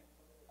anything.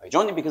 I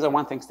joined it because I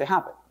want things to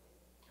happen.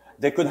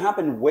 They could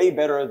happen way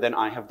better than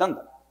I have done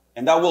them.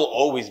 And that will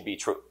always be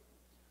true.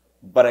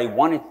 But I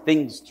wanted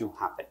things to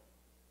happen.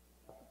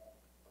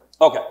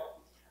 Okay,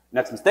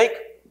 next mistake.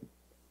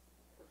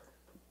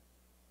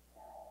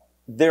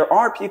 There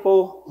are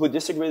people who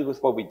disagreed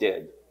with what we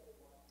did.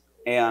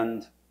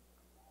 And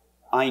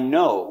I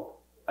know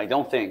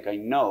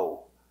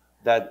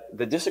that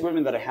the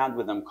disagreement that I had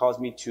with them caused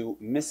me to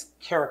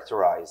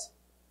mischaracterize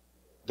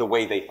the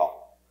way they thought.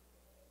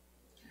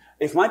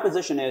 If my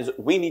position is,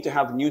 we need to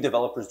have new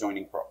developers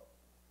joining Perl,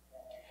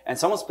 and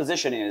someone's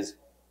position is,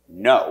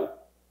 no,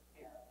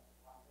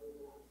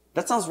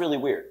 that sounds really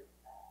weird.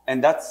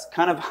 And that's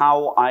kind of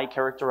how I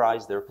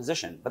characterize their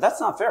position. But that's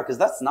not fair, because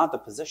that's not the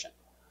position.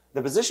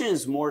 The position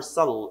is more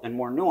subtle and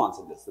more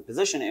nuanced in this. The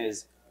position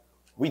is,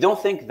 we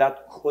don't think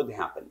that could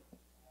happen.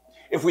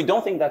 If we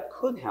don't think that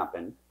could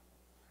happen,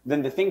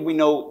 then the thing we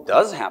know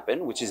does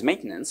happen, which is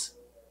maintenance,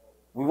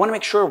 we want to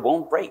make sure it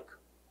won't break.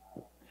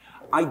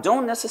 I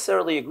don't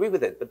necessarily agree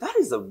with it, but that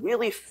is a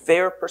really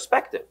fair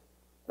perspective.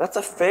 That's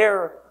a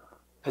fair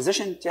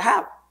position to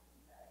have.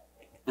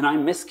 And I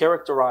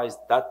mischaracterized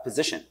that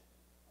position,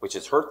 which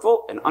is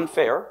hurtful and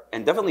unfair,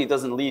 and definitely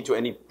doesn't lead to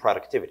any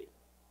productivity.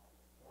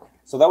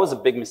 So that was a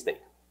big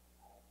mistake.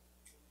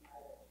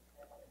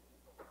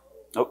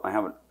 Oh, I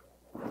haven't.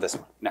 This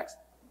one, next.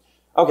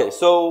 Okay,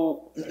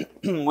 so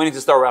we need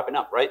to start wrapping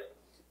up, right?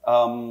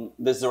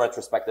 This is a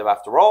retrospective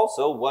after all,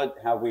 so what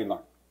have we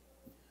learned?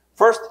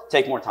 First,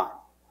 take more time.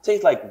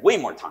 Take like way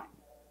more time.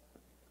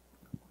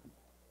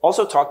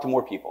 Also, talk to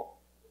more people.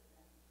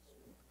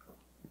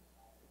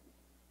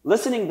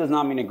 Listening does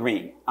not mean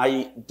agreeing.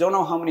 I don't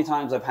know how many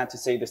times I've had to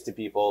say this to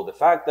people. The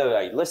fact that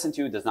I listen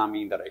to you does not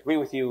mean that I agree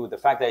with you. The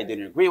fact that I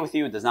didn't agree with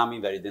you does not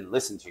mean that I didn't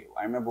listen to you.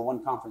 I remember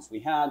one conference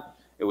we had,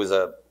 it was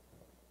a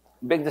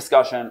big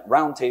discussion,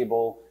 round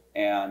table,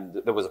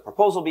 and there was a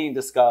proposal being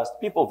discussed.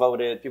 People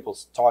voted, people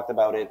talked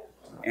about it,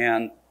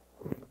 and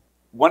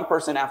one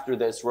person after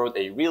this wrote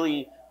a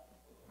really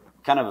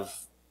kind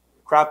of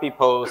crappy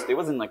post. It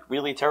wasn't like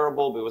really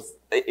terrible, but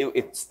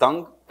it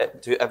stung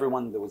to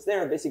everyone that was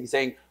there, basically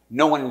saying,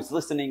 no one is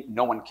listening,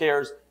 no one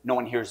cares, no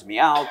one hears me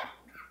out,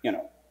 you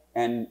know.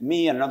 And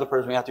me and another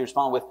person, we had to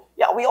respond with,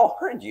 yeah, we all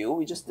heard you,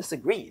 we just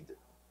disagreed.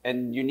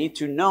 And you need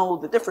to know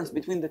the difference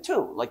between the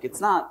two. Like,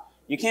 it's not,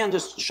 you can't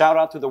just shout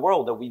out to the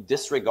world that we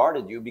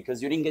disregarded you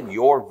because you didn't get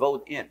your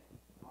vote in.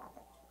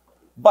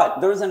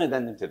 But there is an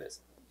addendum to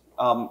this.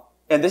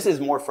 And this is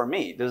more for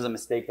me. This is a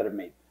mistake that I've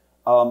made.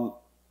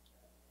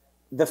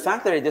 The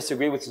fact that I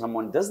disagree with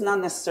someone does not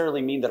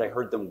necessarily mean that I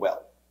heard them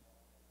well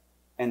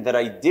and that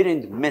I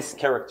didn't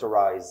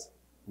mischaracterize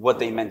what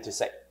they meant to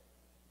say.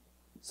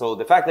 So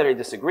the fact that I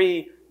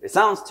disagree, it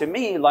sounds to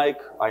me like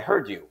I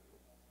heard you.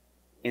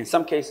 In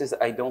some cases,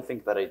 I don't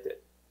think that I did.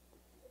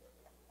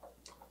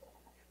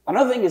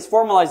 Another thing is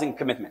formalizing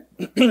commitment.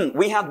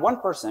 We had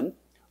one person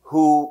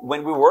who,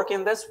 when we were working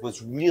on this,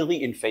 was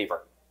really in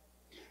favor.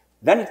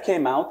 Then it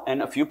came out,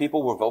 and a few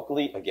people were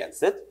vocally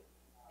against it,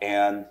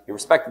 and he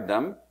respected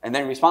them, and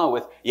then he responded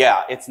with,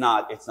 yeah, it's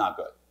not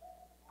good.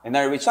 And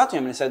then I reached out to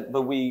him and I said,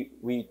 but we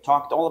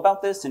talked all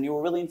about this, and you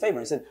were really in favor.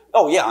 And he said,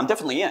 oh yeah, I'm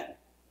definitely in.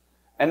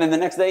 And then the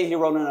next day he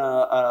wrote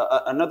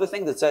another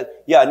thing that said,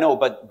 yeah, no,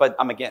 but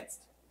I'm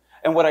against.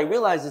 And what I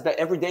realized is that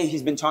every day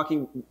he's been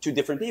talking to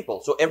different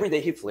people. So every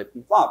day he flipped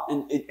and flopped.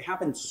 And it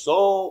happened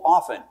so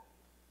often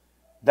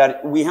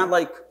that we had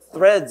like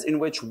threads in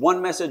which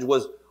one message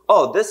was,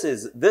 oh, this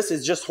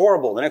is just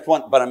horrible. The next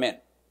one, but I'm in.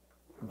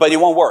 But it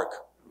won't work.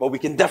 But we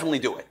can definitely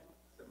do it.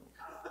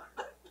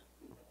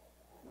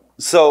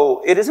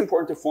 So it is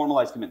important to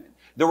formalize commitment.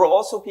 There were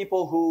also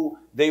people who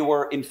they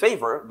were in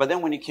favor, but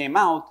then when it came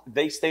out,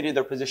 they stated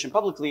their position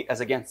publicly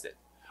as against it.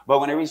 But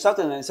when I reached out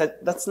to them, I said,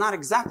 that's not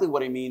exactly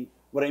what I mean.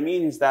 What I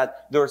mean is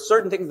that there are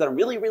certain things that I'm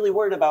really, really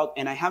worried about,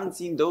 and I haven't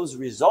seen those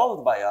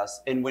resolved by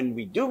us. And when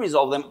we do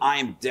resolve them, I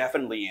am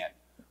definitely in.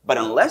 But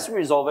unless we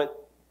resolve it,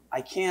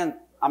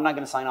 I'm not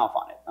going to sign off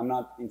on it. I'm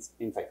not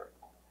in favor.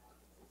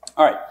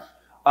 All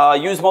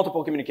right. Use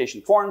multiple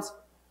communication forms,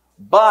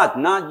 but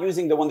not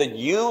using the one that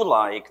you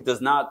like does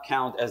not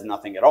count as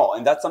nothing at all.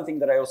 And that's something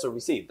that I also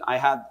received. I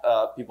had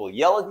people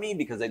yell at me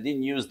because I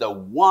didn't use the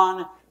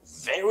one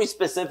very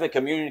specific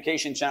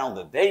communication channel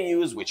that they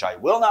use, which I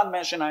will not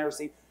mention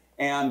IRC.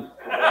 And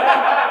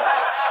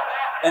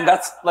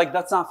that's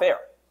not fair.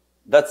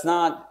 That's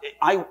not,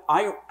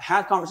 I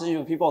had conversations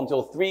with people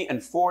until 3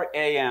 and 4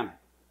 a.m.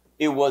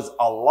 It was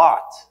a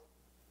lot.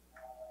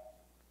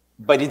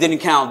 But it didn't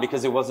count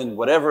because it wasn't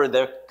whatever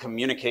their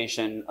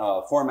communication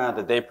format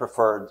that they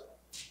preferred,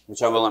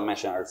 which I will not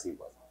mention IRC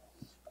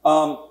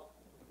was.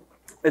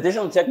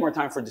 Additionally, take more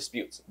time for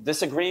disputes.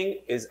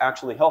 Disagreeing is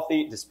actually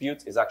healthy.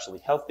 Disputes is actually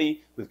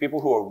healthy with people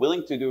who are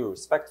willing to do it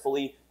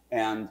respectfully.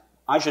 And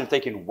I should have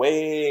taken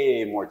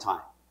way more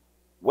time.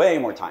 Way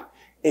more time.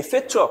 If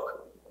it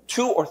took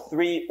 2 or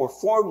 3 or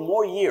 4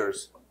 more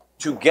years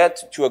to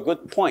get to a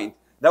good point,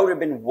 that would have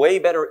been way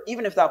better,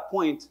 even if that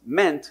point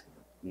meant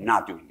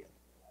not doing it.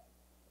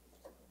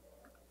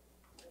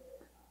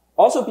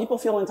 Also, people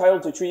feel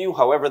entitled to treat you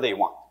however they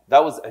want.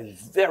 That was a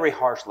very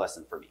harsh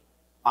lesson for me.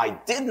 I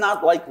did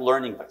not like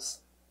learning this.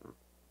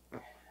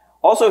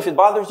 Also, if it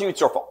bothers you, it's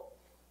your fault.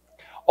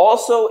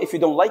 Also, if you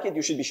don't like it,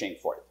 you should be shamed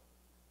for it.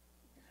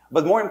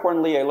 But more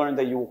importantly, I learned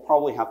that you will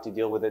probably have to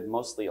deal with it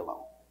mostly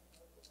alone.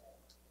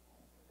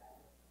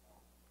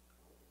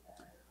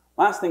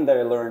 Last thing that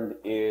I learned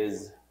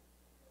is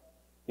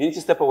you need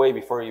to step away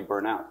before you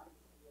burn out.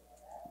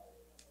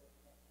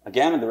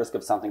 Again, at the risk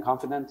of sounding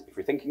confident, if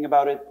you're thinking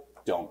about it,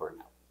 don't burn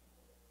out.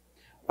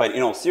 But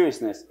in all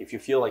seriousness, if you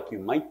feel like you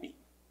might be,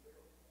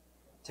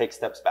 take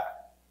steps back.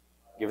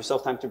 Give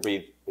yourself time to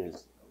breathe. It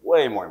is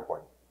way more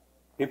important.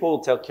 People will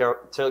take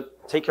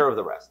care of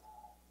the rest.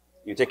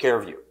 You take care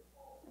of you.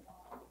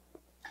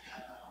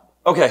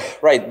 Okay,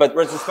 right, but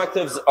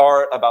retrospectives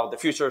are about the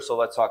future, so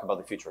let's talk about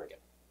the future again.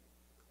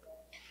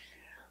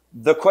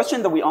 The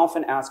question that we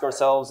often ask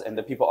ourselves and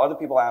other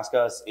people ask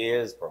us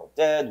is Perl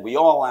dead? We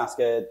all ask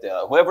it.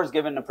 Whoever's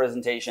given a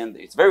presentation,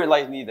 it's very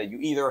likely that you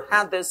either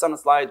had this on a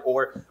slide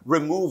or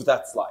removed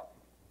that slide.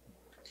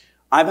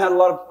 I've had a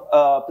lot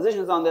of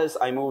positions on this.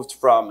 I moved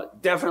from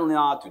definitely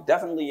not to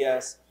definitely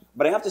yes,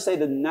 but I have to say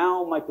that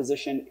now my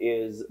position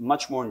is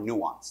much more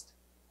nuanced,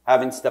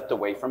 having stepped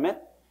away from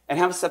it and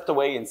have stepped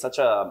away in such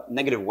a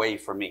negative way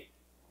for me.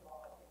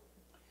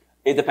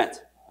 It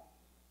depends.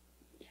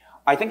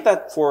 I think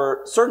that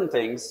for certain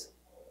things,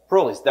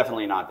 Perl is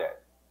definitely not dead.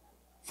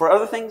 For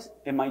other things,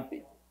 it might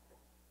be.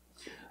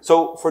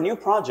 So for new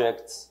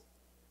projects,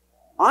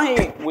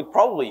 I would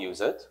probably use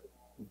it,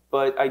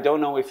 but I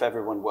don't know if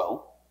everyone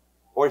will,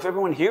 or if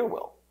everyone here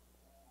will.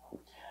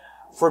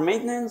 For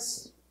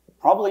maintenance,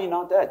 probably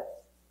not dead.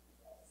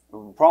 It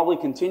will probably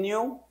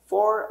continue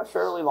for a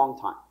fairly long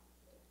time.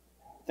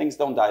 Things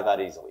don't die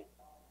that easily.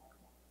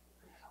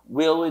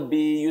 Will it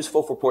be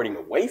useful for porting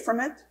away from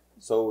it?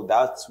 So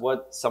that's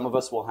what some of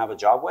us will have a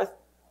job with?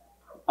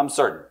 I'm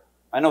certain.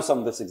 I know some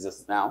of this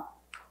exists now.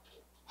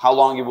 How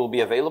long it will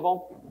be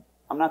available?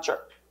 I'm not sure.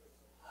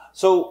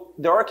 So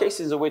there are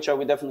cases in which I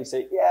would definitely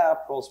say, yeah,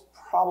 Perl's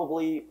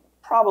probably,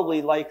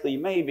 likely,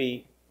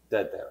 maybe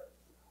dead there.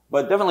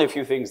 But definitely a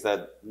few things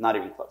that not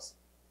even close.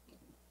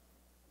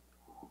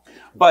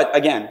 But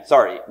again,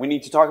 sorry, we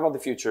need to talk about the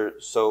future.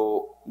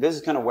 So this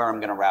is kind of where I'm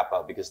going to wrap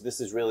up because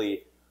this is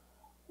really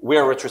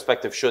where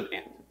retrospective should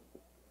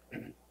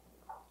end.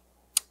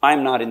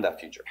 I'm not in that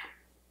future.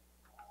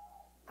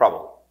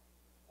 Probably.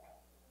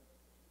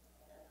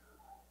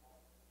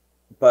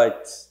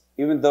 But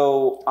even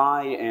though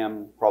I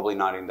am probably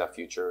not in that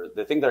future,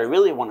 the thing that I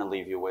really want to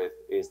leave you with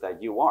is that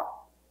you are.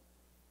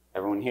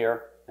 Everyone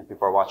here and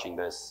people are watching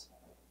this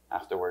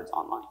afterwards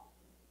online.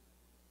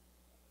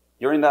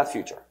 You're in that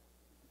future.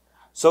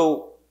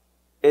 So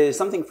it is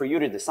something for you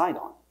to decide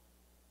on.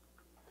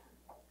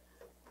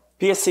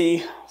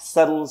 PSC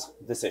settles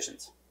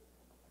decisions.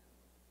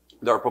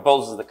 There are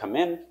proposals that come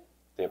in,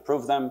 they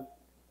approve them,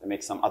 they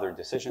make some other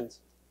decisions.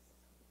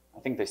 I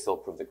think they still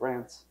approve the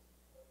grants.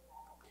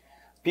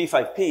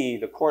 P5P,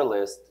 the core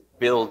list,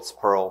 builds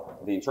Perl,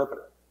 the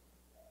interpreter.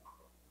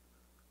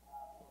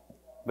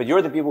 But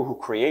you're the people who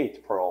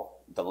create Perl,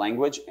 the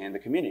language and the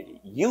community.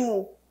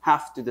 You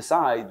have to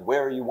decide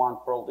where you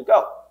want Perl to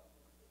go.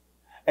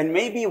 And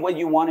maybe what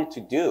you want it to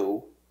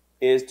do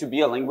is to be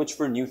a language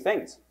for new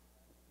things.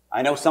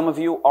 I know some of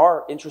you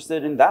are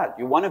interested in that.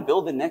 You want to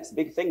build the next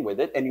big thing with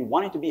it, and you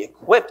want it to be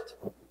equipped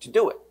to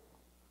do it.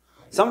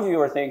 Some of you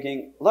are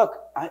thinking,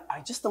 look,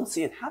 I just don't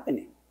see it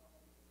happening.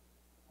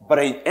 But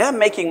I am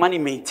making money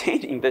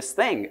maintaining this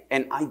thing,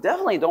 and I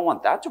definitely don't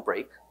want that to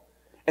break.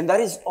 And that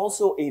is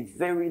also a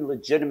very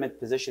legitimate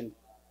position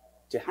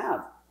to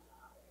have.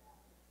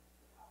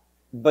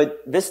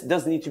 But this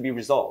does need to be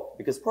resolved,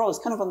 because Perl is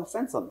kind of on the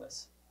fence on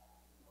this.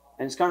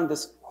 And it's kind of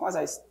this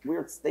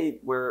quasi-weird state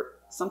where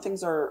some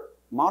things are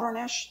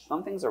modern-ish,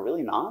 some things are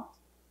really not,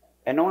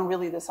 and no one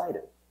really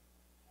decided.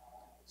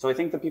 So I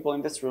think the people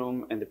in this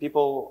room and the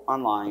people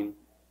online,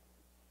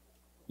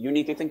 you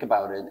need to think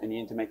about it and you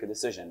need to make a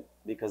decision,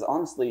 because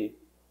honestly,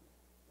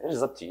 it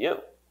is up to you,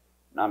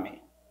 not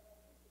me.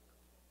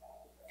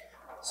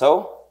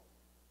 So,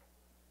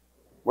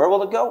 where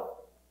will it go?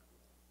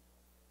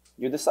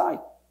 You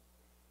decide.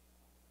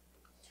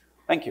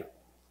 Thank you.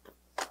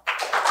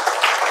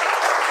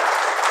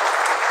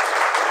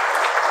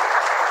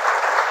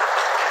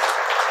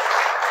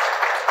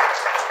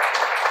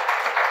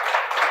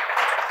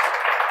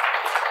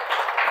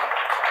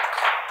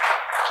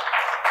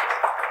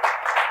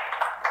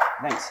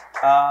 Thanks.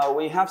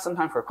 We have some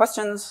time for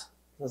questions.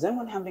 Does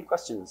anyone have any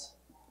questions?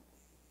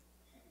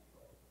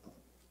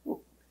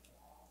 Ooh.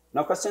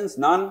 No questions?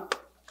 None?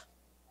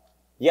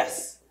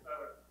 Yes.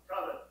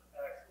 Comment,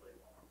 actually.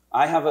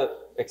 I have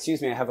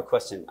a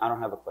question. I don't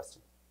have a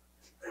question.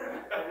 I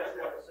just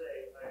want to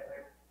say,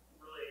 I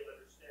really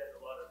understand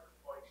a lot of your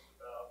points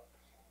about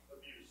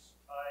abuse.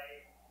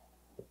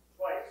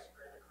 Twice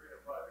during the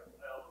Korea project,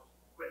 I almost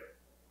quit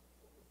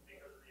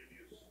because of the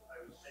abuse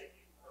I was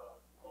taking from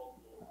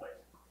multiple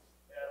places.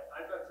 And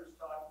I'm not just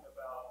talking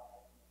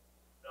about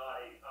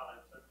naughty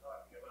comments, I'm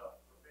talking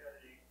about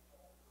profanity,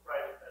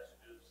 private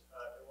messages,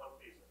 in one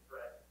case a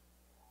threat.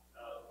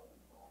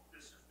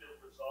 This has been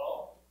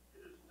resolved,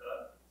 it is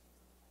done,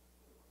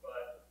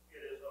 but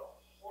it is a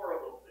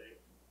horrible thing,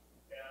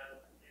 and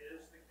it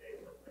is the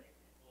case that many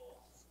people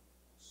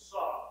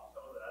saw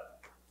some of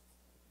that,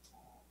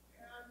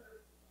 and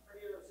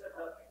many of them said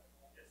nothing.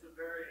 It's a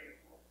very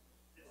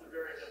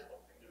difficult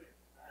thing to do.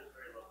 It is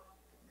very lovely.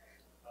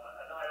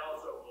 And I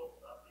also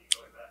will not be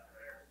going back to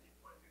IRC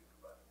point of view.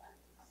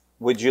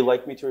 Would you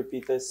like me to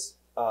repeat this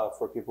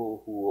for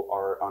people who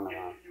are on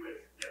a... If you would,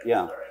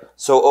 Yeah. sorry.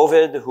 So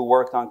Ovid, who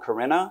worked on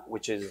Corinna,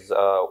 which is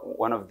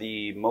one of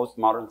the most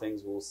modern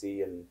things we'll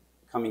see in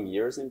coming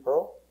years in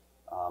Perl,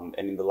 and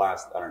in the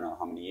last, I don't know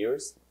how many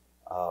years,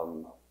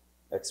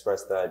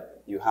 expressed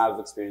that you have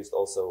experienced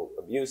also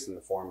abuse in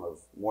the form of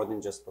more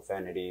than just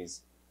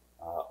profanities,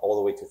 all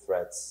the way to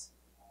threats,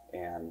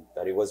 and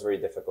that it was very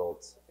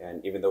difficult.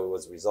 And even though it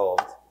was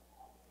resolved,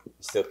 you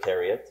still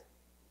carry it,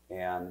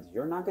 and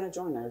you're not going to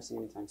join IRC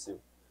anytime soon.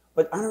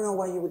 But I don't know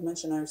why you would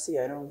mention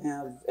IRC. I don't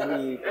have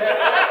any.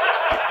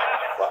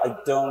 I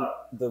don't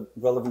the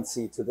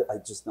relevancy to the. I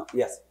just know.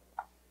 Yes.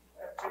 I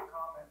have two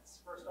comments.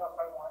 First off,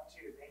 I want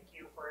to thank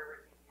you for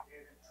everything you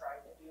did and tried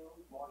to do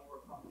while you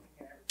were pumping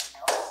and everything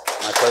else.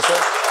 My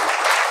pleasure.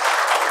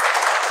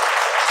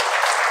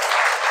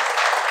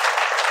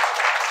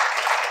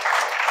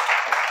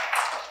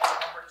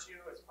 Number two,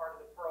 as part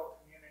of the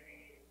Perl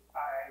community,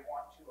 I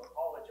want to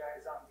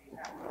apologize on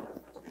behalf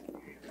of the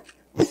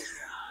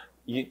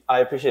community. I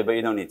appreciate it, but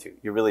you don't need to.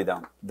 You really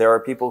don't. There are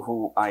people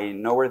who I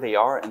know where they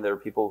are, and there are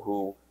people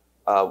who,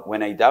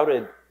 when I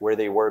doubted where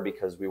they were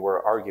because we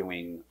were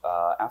arguing,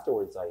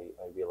 afterwards I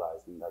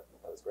realized, and that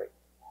was great.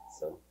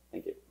 So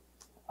thank you.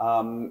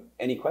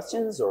 Any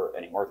questions or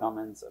any more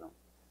comments? I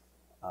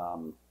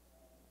don't.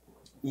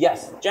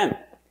 Yes, Jen.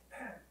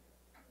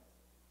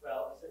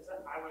 Well, since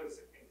I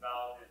was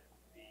involved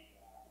in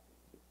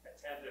the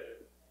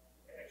attempted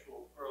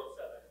actual Perl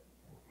 7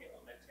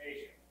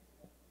 implementation,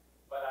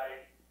 but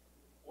I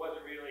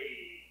wasn't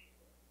really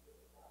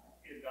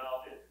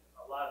involved in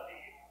a lot of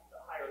the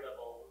higher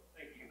level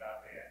thinking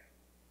about that.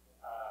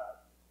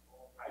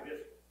 I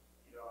just,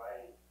 you know,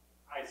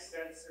 I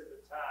sensed at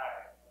the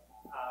time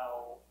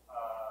how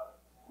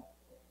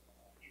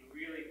you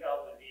really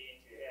felt the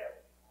need to have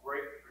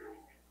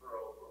breakthroughs in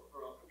Perl for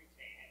Perl to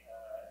retain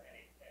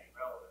any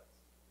relevance.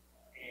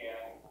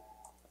 And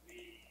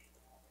the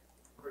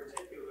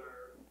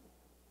particular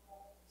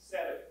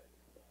set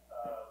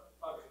of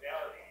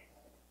functionalities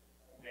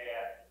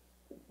that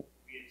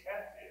we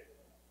attempted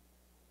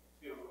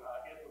to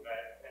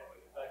implement that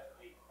would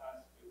eventually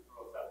constitute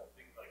Perl 7,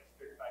 things like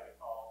strict by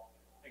default,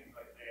 things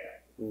like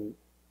that, Mm.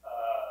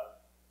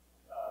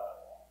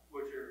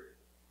 which are,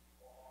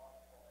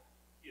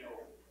 you know,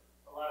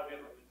 a lot of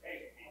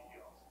implementation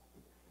details.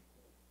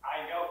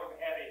 I know from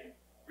having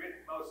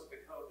written most of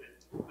the code that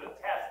the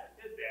test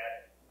that did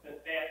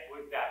that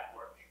would not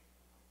work.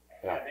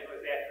 Yeah. And it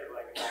was after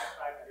like about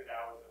 500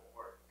 hours of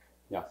work.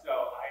 Yeah.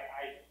 So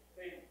I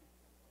think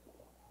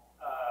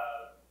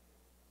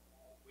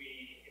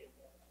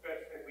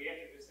we have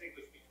to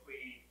distinguish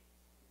between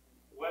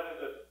whether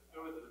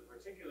those are the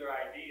particular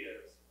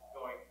ideas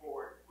going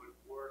forward would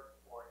work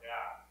or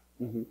not.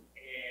 Mm-hmm.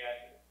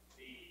 And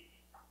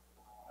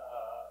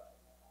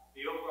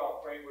the overall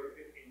framework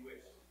in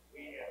which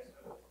we as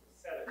a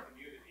set of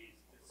communities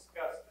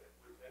discussed it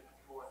was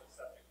more the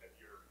subject of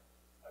your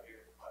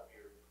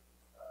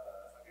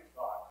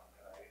thought,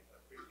 and I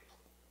appreciate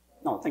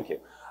it. No, thank you.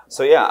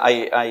 So yeah,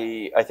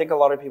 I think a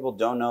lot of people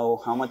don't know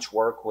how much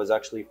work was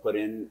actually put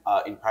in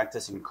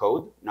practice in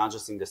code, not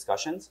just in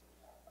discussions.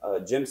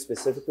 Jim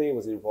specifically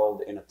was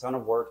involved in a ton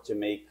of work to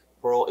make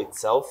Perl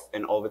itself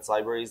and all of its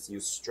libraries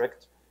use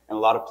strict in a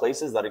lot of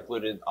places. That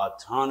included a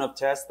ton of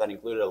tests, that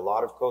included a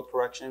lot of code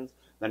corrections,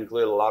 that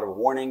included a lot of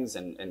warnings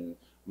and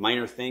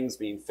minor things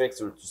being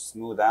fixed or to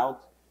smooth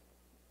out.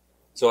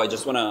 So I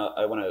just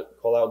wanna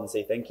call out and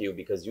say thank you,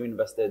 because you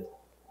invested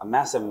a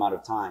massive amount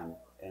of time.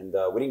 And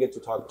we didn't get to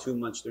talk too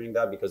much during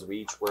that because we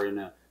each were in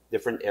a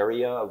different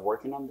area of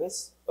working on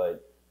this,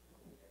 but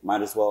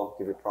might as well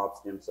give you props,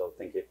 Jim, so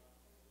thank you.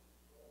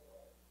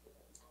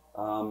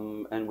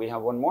 And we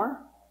have one more?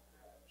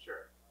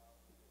 Sure.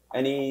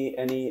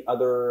 Any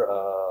other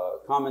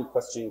comment,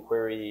 question,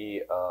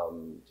 query?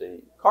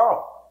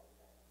 Carl?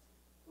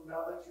 Well,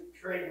 now that you've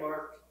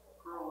trademarked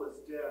Perl is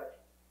dead.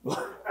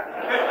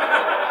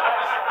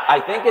 I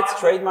think it's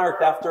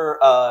trademarked after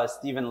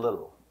Stephen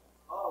Little.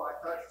 Oh, I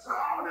thought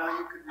now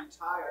you could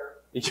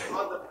retire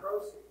on the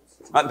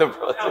proceeds. On the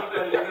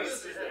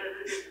proceeds.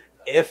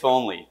 If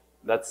only.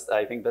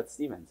 I think that's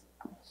Stevens.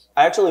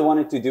 I actually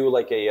wanted to do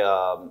like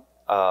a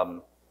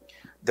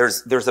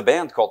there's a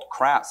band called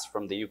Crass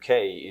from the UK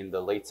in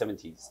the late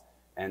 70s,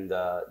 and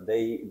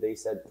they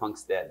said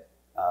punk's dead.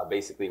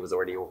 Basically, it was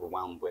already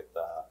overwhelmed with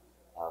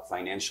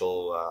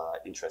financial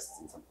interests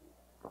in something,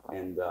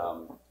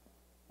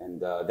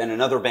 and then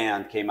another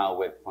band came out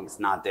with punk's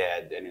not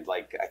dead, and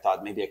I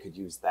thought maybe I could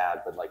use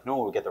that, but no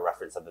one would get the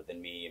reference other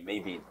than me, and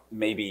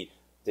maybe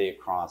Dave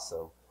Cross,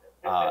 so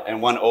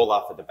and one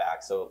Olaf at the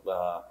back. So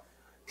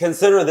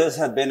consider this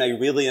had been a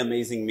really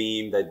amazing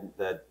meme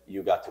that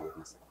you got to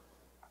witness.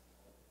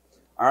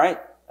 All right,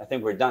 I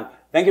think we're done.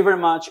 Thank you very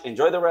much.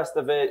 Enjoy the rest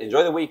of it.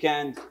 Enjoy the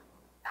weekend.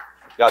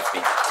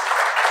 Godspeed.